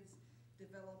Estonian kids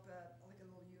develop like a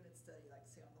little unit study, like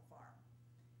say on the farm.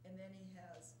 And then he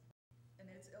has, and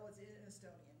it's in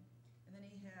Estonian. And then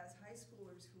he has high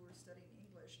schoolers who are studying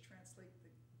English translate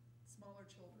the smaller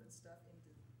children's stuff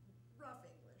into rough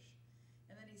English.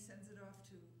 And then he sends it off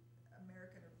to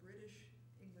American or British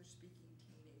English-speaking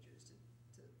teenagers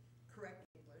to correct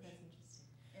English. That's interesting.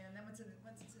 And then once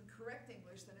it's in correct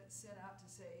English, then it's sent out to,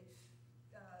 say,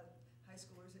 high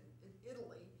schoolers in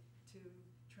Italy to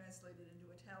translate it into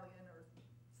Italian or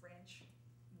French,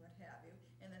 what have you.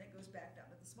 And then it goes back down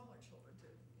to the smaller children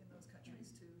in those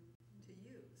countries to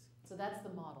use. So that's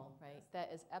the model, right? That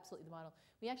is absolutely the model.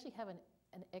 We actually have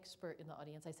an expert in the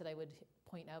audience. I said I would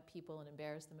point out people and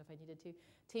embarrass them if I needed to.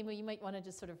 Teemu, you might want to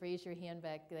just sort of raise your hand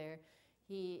back there.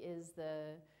 He is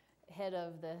the head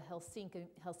of the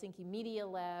Helsinki Media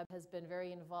Lab, has been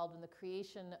very involved in the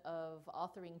creation of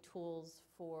authoring tools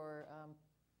for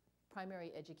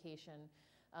primary education.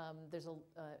 There's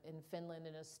in Finland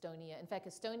and Estonia. In fact,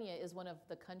 Estonia is one of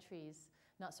the countries,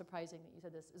 not surprising that you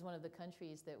said this, is one of the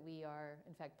countries that we are,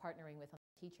 in fact, partnering with on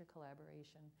teacher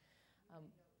collaboration.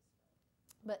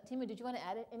 But Teemu, did you want to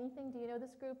add anything? Do you know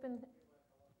this group? And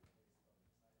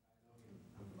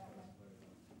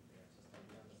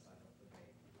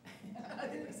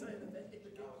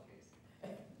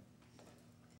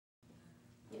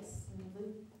yes, in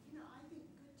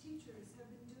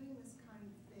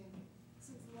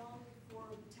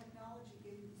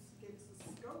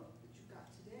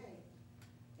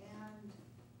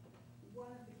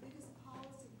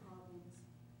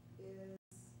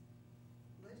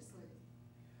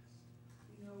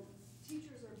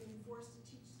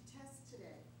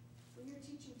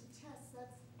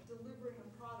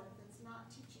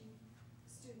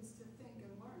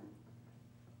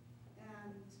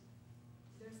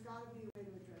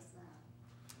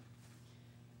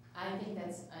I think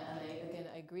that's, again,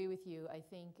 I agree with you. I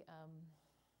think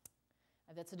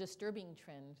that's a disturbing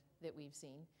trend that we've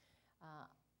seen.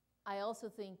 I also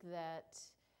think that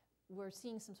we're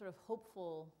seeing some sort of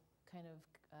hopeful kind of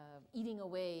eating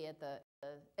away at the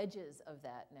edges of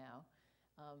that now.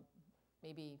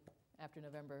 Maybe after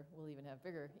November, we'll even have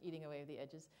bigger eating away of the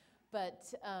edges.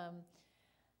 But,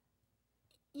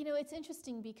 you know, it's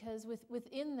interesting because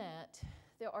within that,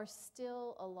 there are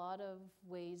still a lot of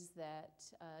ways that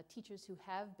teachers who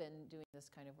have been doing this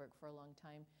kind of work for a long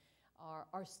time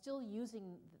are still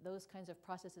using those kinds of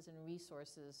processes and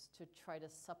resources to try to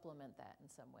supplement that in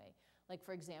some way. Like,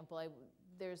 for example,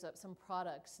 there's some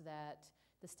products that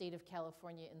the state of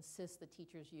California insists that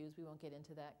teachers use. We won't get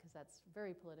into that because that's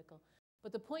very political.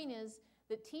 But the point is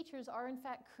that teachers are in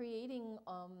fact creating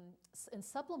and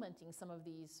supplementing some of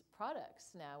these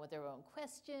products now with their own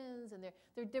questions, and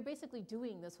they're basically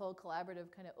doing this whole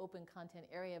collaborative kind of open content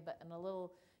area, but in a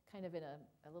little kind of in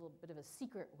a little bit of a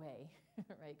secret way,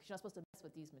 right? Because you're not supposed to mess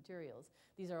with these materials.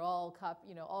 These are all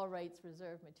all rights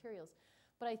reserved materials.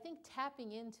 But I think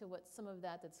tapping into what some of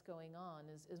that's going on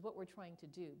is what we're trying to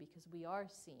do, because we are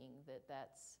seeing that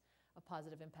that's a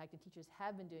positive impact, and teachers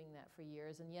have been doing that for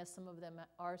years. And yes, some of them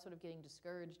are sort of getting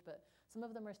discouraged, but some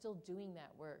of them are still doing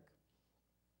that work.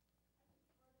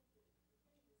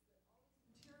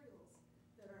 Materials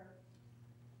that are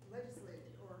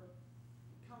legislated or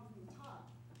come from the top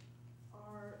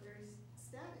are very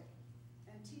static,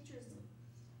 and teachers,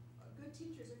 good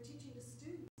teachers are teaching to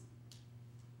students,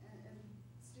 and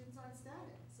students aren't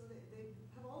static. So they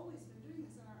have always been doing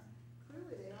this, and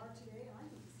clearly they are today, and I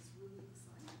think this is really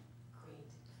exciting.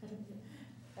 Great.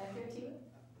 Back here to you.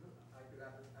 I could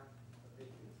add a bit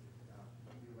to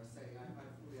what you were saying. I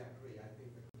fully agree. I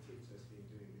think the teachers have been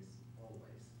doing this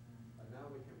always. But now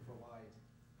we can provide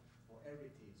for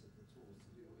every teacher the tools to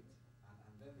do it.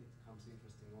 And then it becomes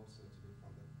interesting also to look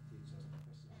from the teacher's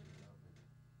professional development.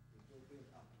 It will build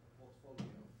up a portfolio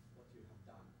of what you have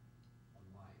done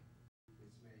online,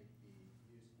 which may be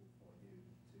useful for you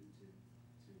to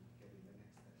get in the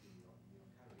next step in your career.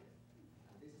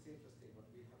 And this is interesting. What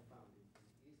we have found in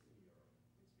Eastern Europe,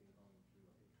 it's been going through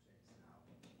a big change now.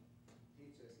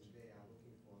 Teachers in there are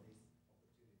looking for this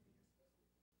opportunity,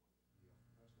 especially from the point of view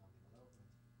of personal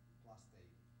development, plus a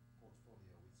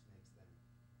portfolio which makes them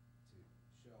to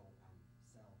show and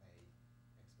sell their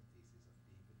expertises of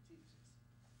being good teachers.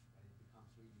 But it becomes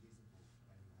really visible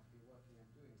when you have been working and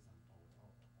doing some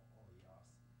OERs.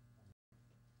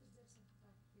 Is there some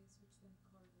fact base which then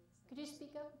correlates that? Could you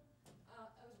speak up?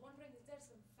 I was wondering, is there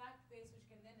some fact base which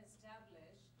can then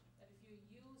establish that if you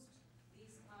used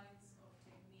these kinds of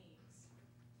techniques,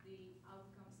 the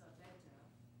outcomes are better?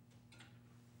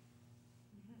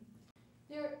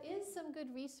 There is some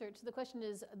good research. The question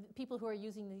is, people who are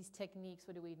using these techniques,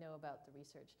 what do we know about the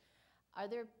research? Are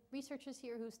there researchers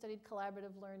here who studied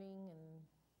collaborative learning?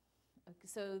 And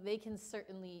so they can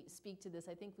certainly speak to this.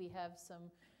 I think we have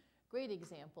some great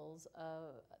examples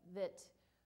that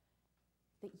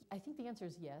I think the answer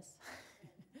is yes.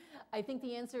 I think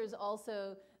the answer is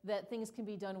also that things can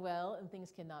be done well and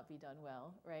things cannot be done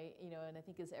well, right? You know, and I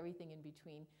think it's everything in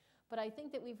between. But I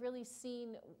think that we've really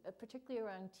seen, particularly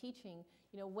around teaching,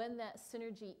 you know, when that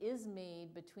synergy is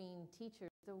made between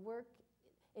teachers, the work,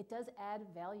 it does add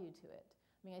value to it.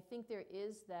 I mean, I think there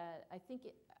is that, I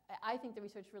think the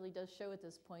research really does show at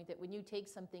this point that when you take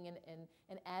something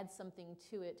and add something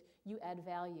to it, you add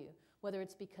value. Whether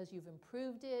it's because you've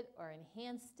improved it or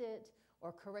enhanced it or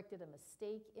corrected a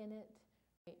mistake in it,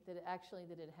 right, that it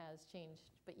has changed.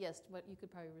 But yes, what you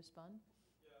could probably respond?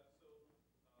 Yeah, so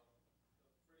a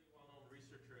pretty well-known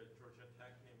researcher at Georgia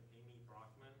Tech named Amy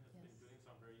Brockman has been doing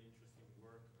some very interesting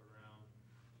work around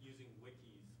using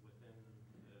wikis within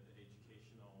the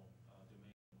educational domain.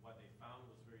 What they found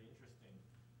was very interesting,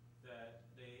 that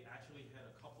they actually had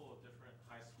a couple of different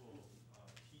high school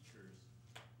teachers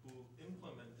who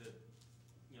implemented,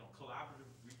 you know, collaborative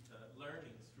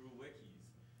learnings through wikis,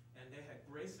 and they had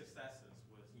great successes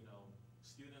with, you know,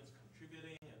 students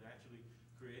contributing and actually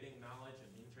creating knowledge and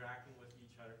interacting with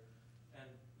each other. And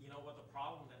you know what the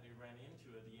problem that they ran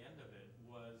into at the end of it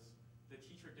was the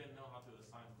teacher didn't know how to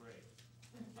assign grades.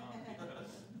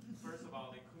 Because first of all,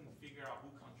 they couldn't figure out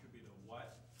who contributed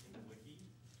what in the wiki,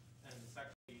 and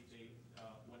secondly,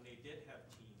 when they did have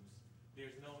teams,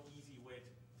 there's no easy way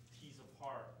to tease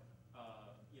apart,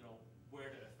 you know,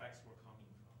 where the effects were coming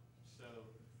from. So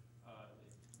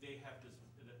they have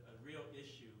a real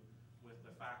issue with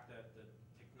the fact that the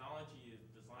technology is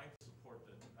designed to support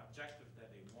the objective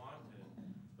that they wanted,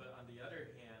 but on the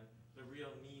other hand, the real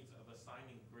needs of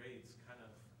assigning grades kind of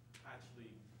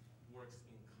actually works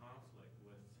in conflict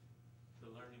with the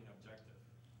learning objective.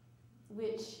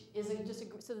 which is just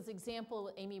so this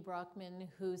example, Amy Brockman,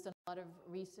 who's done a lot of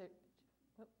research.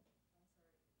 I'm sorry.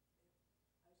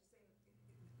 I was just saying,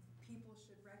 people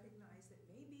should recognize that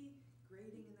maybe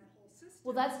grading in that whole system.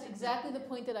 Well, that's exactly the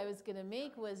point that I was going to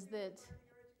make, was that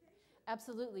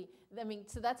absolutely. I mean,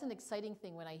 so that's an exciting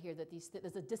thing when I hear that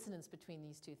there's a dissonance between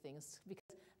these two things,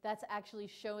 because that's actually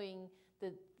showing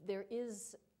that there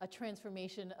is a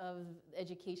transformation of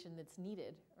education that's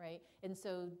needed, right? And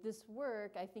so this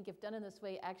work, I think, if done in this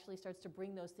way, actually starts to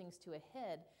bring those things to a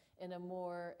head in a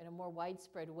more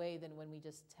widespread way than when we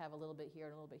just have a little bit here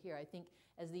and a little bit here. I think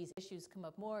as these issues come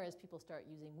up more, as people start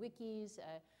using wikis,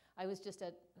 I was just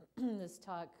at this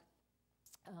talk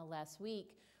last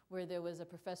week where there was a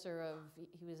professor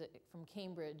he was from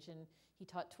Cambridge, and he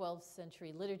taught 12th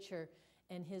century literature,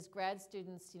 and his grad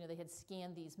students, they had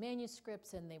scanned these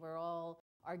manuscripts, and they were all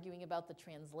arguing about the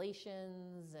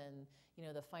translations and,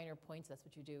 the finer points. That's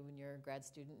what you do when you're a grad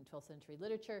student in 12th century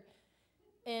literature.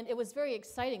 And it was very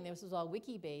exciting. This was all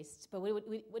wiki-based, but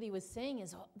what he was saying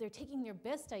is, they're taking their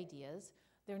best ideas.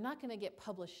 They're not going to get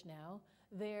published now.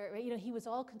 He was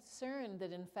all concerned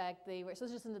that, in fact, they were. So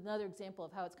it's just another example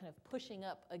of how it's kind of pushing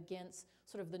up against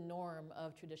sort of the norm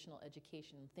of traditional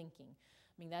education thinking.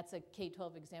 I mean, that's a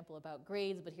K-12 example about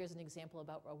grades, but here's an example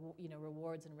about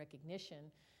rewards and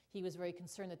recognition. He was very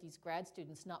concerned that these grad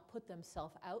students not put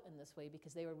themselves out in this way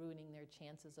because they were ruining their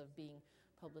chances of being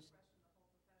published.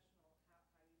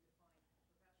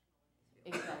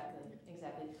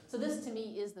 Exactly. So this, to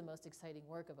me, is the most exciting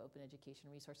work of open education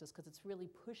resources, because it's really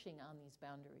pushing on these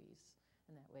boundaries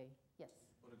in that way. Yes?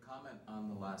 Well, to comment on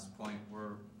the last point,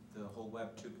 the whole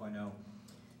Web 2.0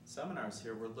 seminars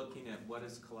here, we're looking at what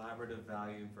is collaborative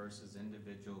value versus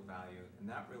individual value, and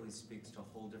that really speaks to a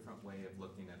whole different way of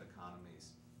looking at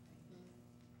economies.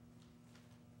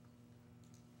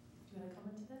 Do you want to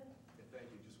comment to that? Yeah,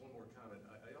 thank you. Just one more comment.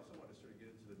 I also want to sort of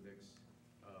get into the mix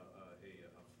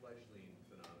a fledgling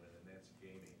phenomenon, and that's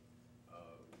gaming.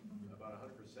 About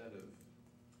 100% of,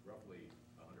 roughly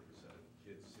 100% of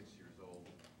kids 6 years old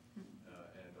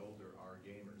and older are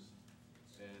gamers.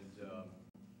 And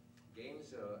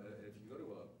games, if you go to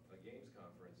a games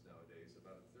conference nowadays,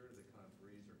 about a third of the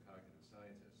conferees are cognitive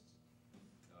scientists.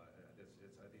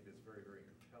 I think that's very, very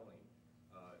compelling,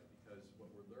 because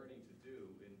what we're learning to do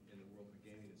in the world of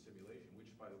gaming and simulation,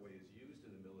 which, by the way, is used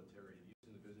in the military and used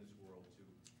in the business world to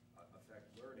affect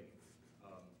learning,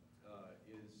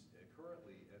 is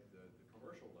currently at the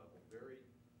commercial level very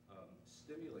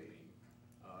stimulating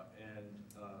and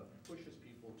pushes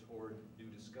people toward new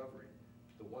discovery.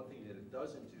 The one thing that it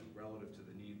doesn't do relative to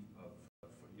the need of,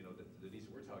 the needs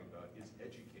that we're talking about, is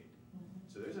educate.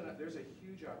 So there's a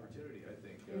huge opportunity, I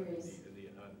think, in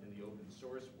the open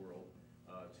source world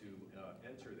to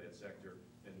enter that sector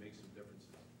and make some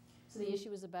differences. So the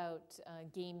issue is about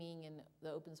gaming and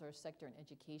the open source sector and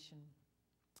education,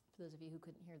 for those of you who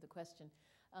couldn't hear the question.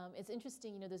 It's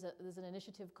interesting, there's an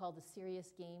initiative called the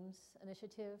Serious Games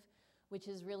Initiative, which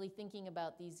is really thinking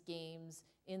about these games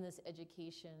in this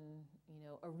education,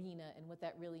 arena, and what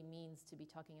that really means to be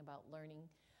talking about learning.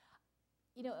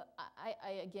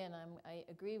 I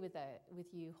agree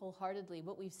with you wholeheartedly.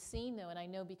 What we've seen, though, and I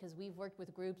know because we've worked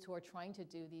with groups who are trying to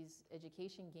do these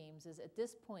education games, is at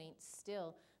this point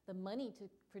still the money to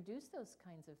produce those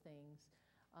kinds of things.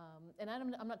 And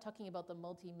I'm not talking about the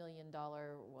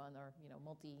multi-million-dollar one or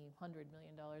multi-$100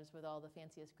 million with all the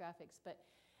fanciest graphics, but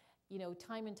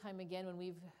time and time again, when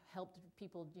we've helped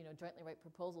people, jointly write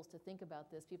proposals to think about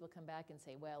this, people come back and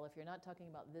say, well, if you're not talking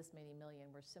about this many million,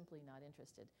 we're simply not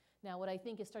interested. Now, what I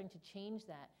think is starting to change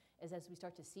that is as we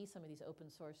start to see some of these open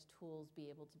source tools be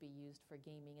able to be used for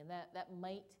gaming, and that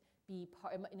might be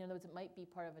part, in other words, it might be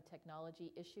part of a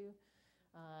technology issue.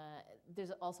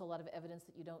 There's also a lot of evidence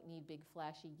that you don't need big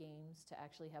flashy games to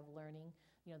actually have learning.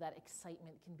 That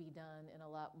excitement can be done in a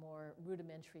lot more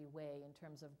rudimentary way in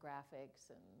terms of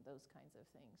graphics and those kinds of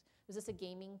things. Was this a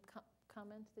gaming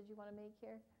comment that you want to make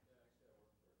here? Yeah, actually I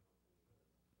work for a company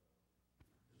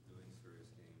that is doing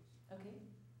serious games. Okay.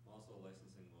 I'm also a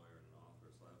licensing lawyer and an author,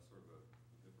 so I have sort of a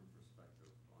different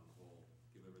perspective on the whole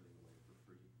give everything away for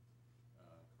free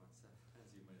concept, as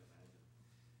you might imagine.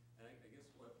 And I guess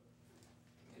what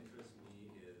interests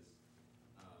me is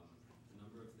a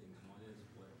number of things. One is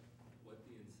what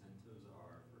the incentives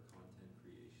are for content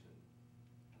creation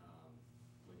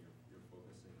when you're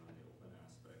focusing on the open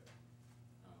aspect.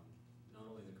 Not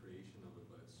only the creation of it,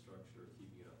 but its structure,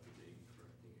 keeping it up to date,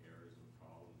 correcting errors and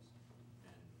problems,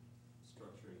 and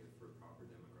structure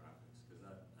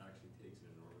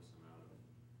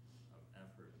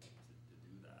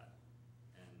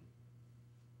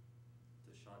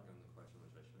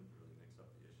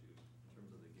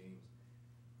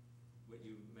what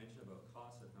you mentioned about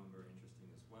costs I found very interesting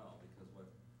as well, because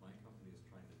what my company is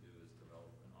trying to do is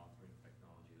develop an authoring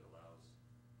technology that allows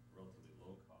relatively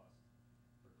low cost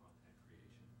for content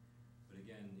creation. But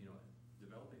again,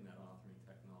 developing that authoring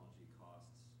technology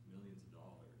costs millions of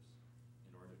dollars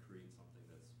in order to create something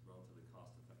that's relatively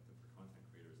cost effective for content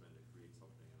creators than to create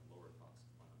something at a lower cost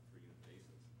on a per unit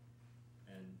basis.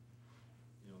 And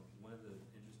one of the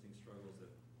interesting struggles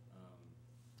that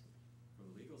from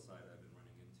the legal side I've been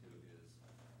running into is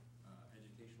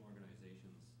educational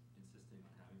organizations insisting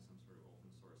on having some sort of open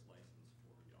source license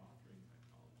for the authoring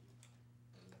technology.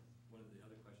 And one of the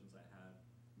other questions I had,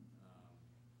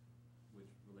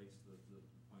 which relates to the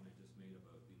point I just made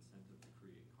about the incentive to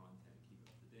create content, keep it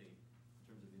up to date, in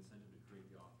terms of the incentive to create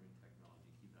the authoring technology,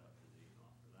 keep that up to date and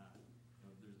offer that.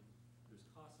 There's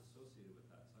costs associated with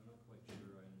that, so I'm not quite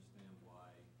sure I understand why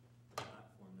the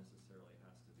platform necessarily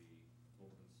has to be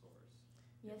open source.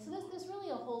 Yeah, so there's really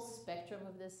a whole spectrum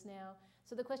of this now.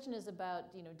 So the question is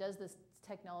about, does this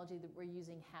technology that we're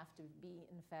using have to be,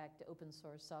 in fact, open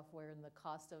source software and the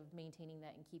cost of maintaining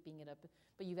that and keeping it up?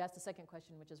 But you've asked the second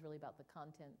question, which is really about the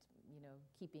content,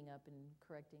 keeping up and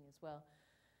correcting as well.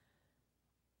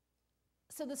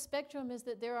 So the spectrum is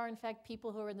that there are, in fact,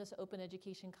 people who are in this open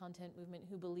education content movement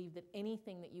who believe that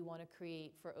anything that you want to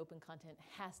create for open content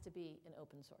has to be an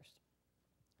open source.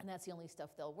 And that's the only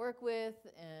stuff they'll work with,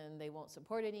 and they won't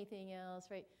support anything else,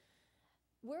 right?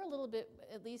 We're a little bit,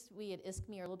 at least we at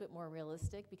ISKME are a little bit more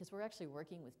realistic, because we're actually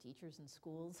working with teachers in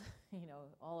schools,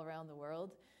 all around the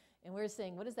world. And we're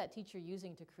saying, what is that teacher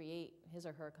using to create his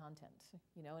or her content?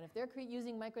 And if they're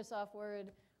using Microsoft Word,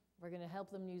 we're going to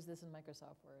help them use this in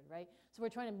Microsoft Word, right? So we're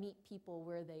trying to meet people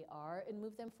where they are and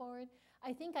move them forward.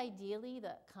 I think ideally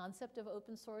the concept of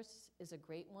open source is a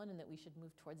great one and that we should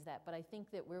move towards that. But I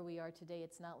think that where we are today,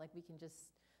 it's not like we can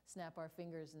just snap our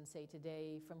fingers and say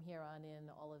today, from here on in,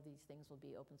 all of these things will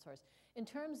be open source. In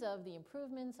terms of the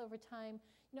improvements over time,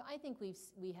 I think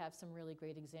we have some really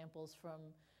great examples from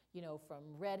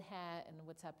Red Hat and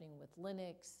what's happening with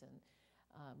Linux and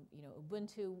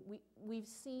Ubuntu. We've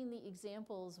seen the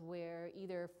examples where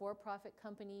either for-profit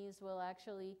companies will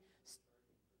actually,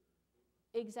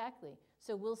 exactly.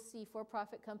 So we'll see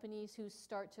for-profit companies who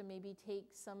start to maybe take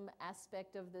some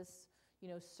aspect of this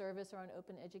service around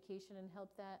open education and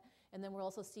help that. And then we'll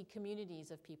also see communities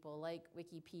of people like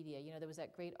Wikipedia. There was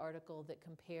that great article that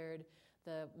compared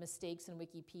the mistakes in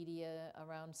Wikipedia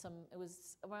around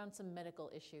some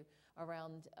medical issue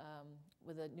around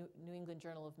with a New England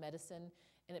Journal of Medicine.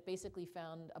 And it basically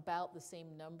found about the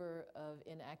same number of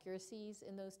inaccuracies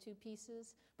in those two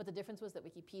pieces. But the difference was that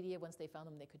Wikipedia, once they found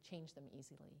them, they could change them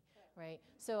easily, right?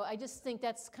 So I just think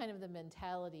that's kind of the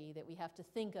mentality that we have to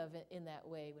think of it in that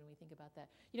way when we think about that.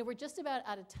 We're just about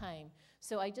out of time.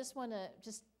 So I just want to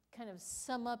just kind of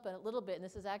sum up a little bit. And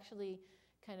this is actually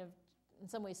kind of, in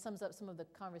some ways, sums up some of the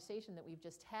conversation that we've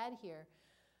just had here.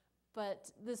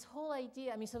 But this whole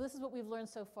idea, so this is what we've learned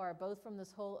so far, both from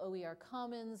this whole OER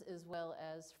Commons as well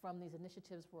as from these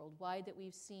initiatives worldwide that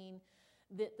we've seen,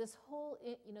 that this whole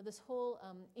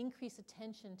increased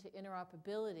attention to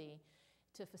interoperability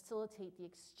to facilitate the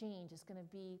exchange is going to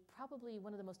be probably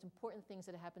one of the most important things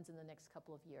that happens in the next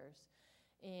couple of years.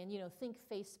 And think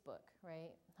Facebook,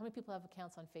 right? How many people have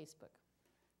accounts on Facebook?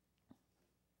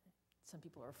 Some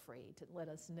people are afraid to let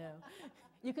us know.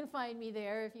 You can find me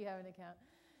there if you have an account.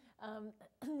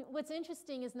 What's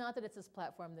interesting is not that it's this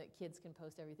platform that kids can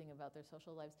post everything about their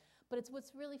social lives, but it's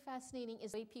what's really fascinating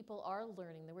is the way people are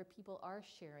learning, the way people are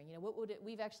sharing.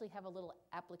 We've actually have a little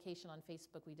application on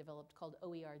Facebook we developed called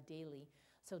OER Daily.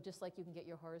 So just like you can get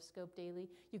your horoscope daily,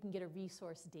 you can get a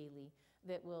resource daily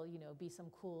that will, be some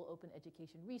cool open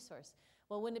education resource.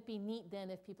 Well, wouldn't it be neat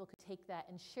then if people could take that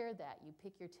and share that? You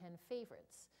pick your 10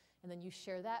 favorites. And then you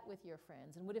share that with your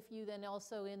friends. And what if you then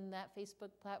also in that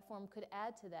Facebook platform could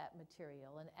add to that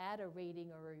material and add a rating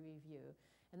or a review?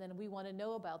 And then we want to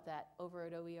know about that over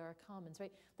at OER Commons,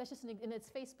 right? That's just, and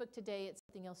it's Facebook today, it's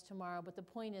something else tomorrow. But the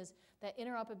point is that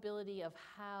interoperability of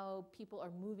how people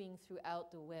are moving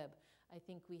throughout the web, I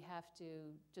think we have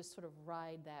to just sort of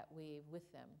ride that wave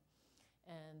with them.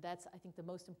 And that's, I think, the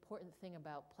most important thing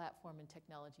about platform and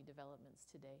technology developments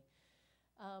today.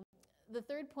 The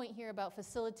third point here about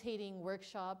facilitating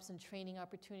workshops and training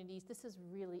opportunities, this is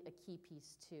really a key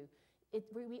piece too.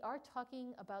 We are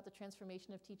talking about the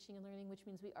transformation of teaching and learning, which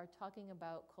means we are talking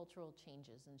about cultural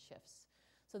changes and shifts.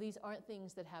 So these aren't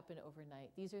things that happen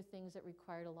overnight. These are things that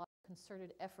required a lot of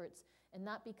concerted efforts, and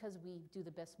not because we do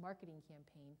the best marketing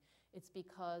campaign. It's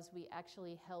because we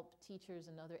actually help teachers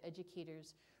and other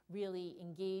educators really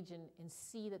engage and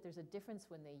see that there's a difference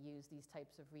when they use these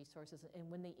types of resources and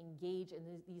when they engage in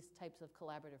these types of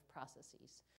collaborative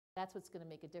processes. That's what's going to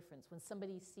make a difference, when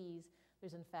somebody sees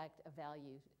there's in fact a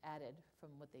value added from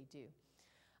what they do.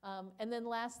 And then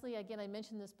lastly, again, I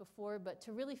mentioned this before, but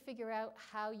to really figure out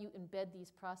how you embed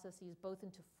these processes both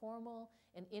into formal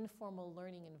and informal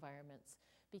learning environments,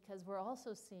 because we're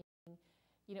also seeing,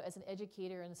 you know, as an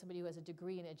educator and somebody who has a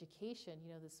degree in education, you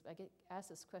know, I get asked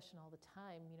this question all the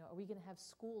time, you know, are we going to have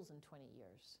schools in 20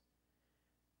 years,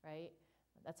 right?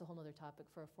 That's a whole other topic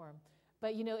for a forum.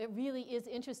 But, you know, it really is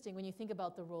interesting when you think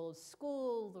about the role of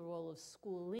school, the role of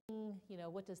schooling, you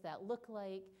know, what does that look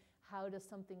like? How does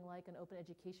something like an open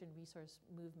education resource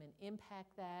movement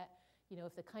impact that? You know,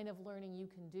 if the kind of learning you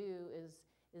can do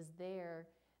is there,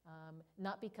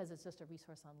 not because it's just a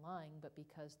resource online, but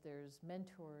because there's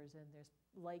mentors and there's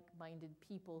like-minded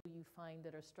people who you find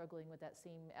that are struggling with that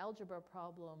same algebra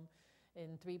problem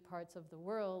in 3 parts of the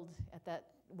world at that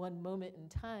one moment in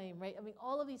time, right? I mean,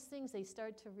 all of these things, they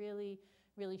start to really,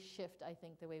 really shift, I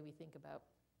think, the way we think about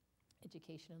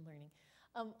education and learning.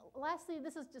 Lastly,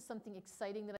 this is just something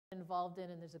exciting that I'm involved in,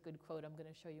 and there's a good quote I'm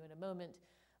going to show you in a moment.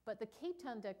 But the Cape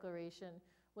Town Declaration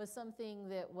was something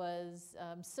that was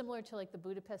similar to like the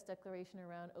Budapest Declaration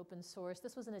around open source.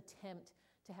 This was an attempt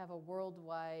to have a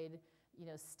worldwide, you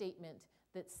know, statement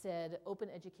that said open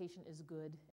education is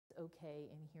good, it's okay,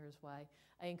 and here's why.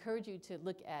 I encourage you to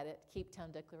look at it,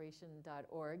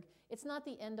 capetowndeclaration.org. It's not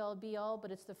the end-all be-all, but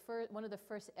it's one of the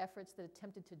first efforts that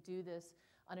attempted to do this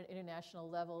on an international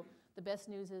level. The best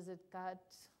news is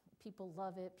people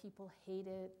love it, people hate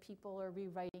it, people are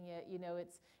rewriting it. You know,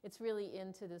 it's really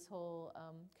into this whole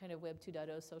kind of Web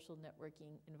 2.0 social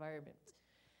networking environment.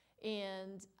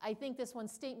 And I think this one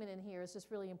statement in here is just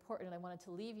really important, and I wanted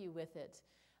to leave you with it,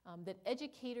 that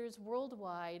educators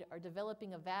worldwide are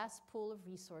developing a vast pool of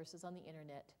resources on the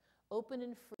internet, open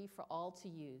and free for all to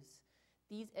use.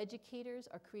 These educators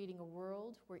are creating a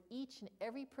world where each and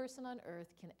every person on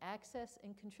earth can access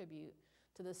and contribute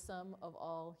to the sum of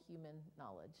all human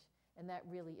knowledge. And that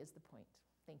really is the point.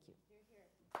 Thank you. Hear, hear.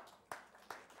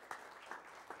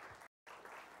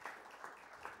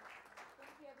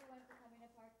 Thank you everyone for coming to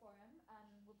PARC Forum.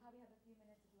 We'll probably have a few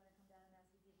minutes if you want to come down and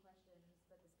ask a few questions,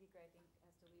 but the speaker I think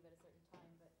has to leave at a certain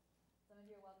time. But some of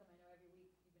you are welcome. I know every week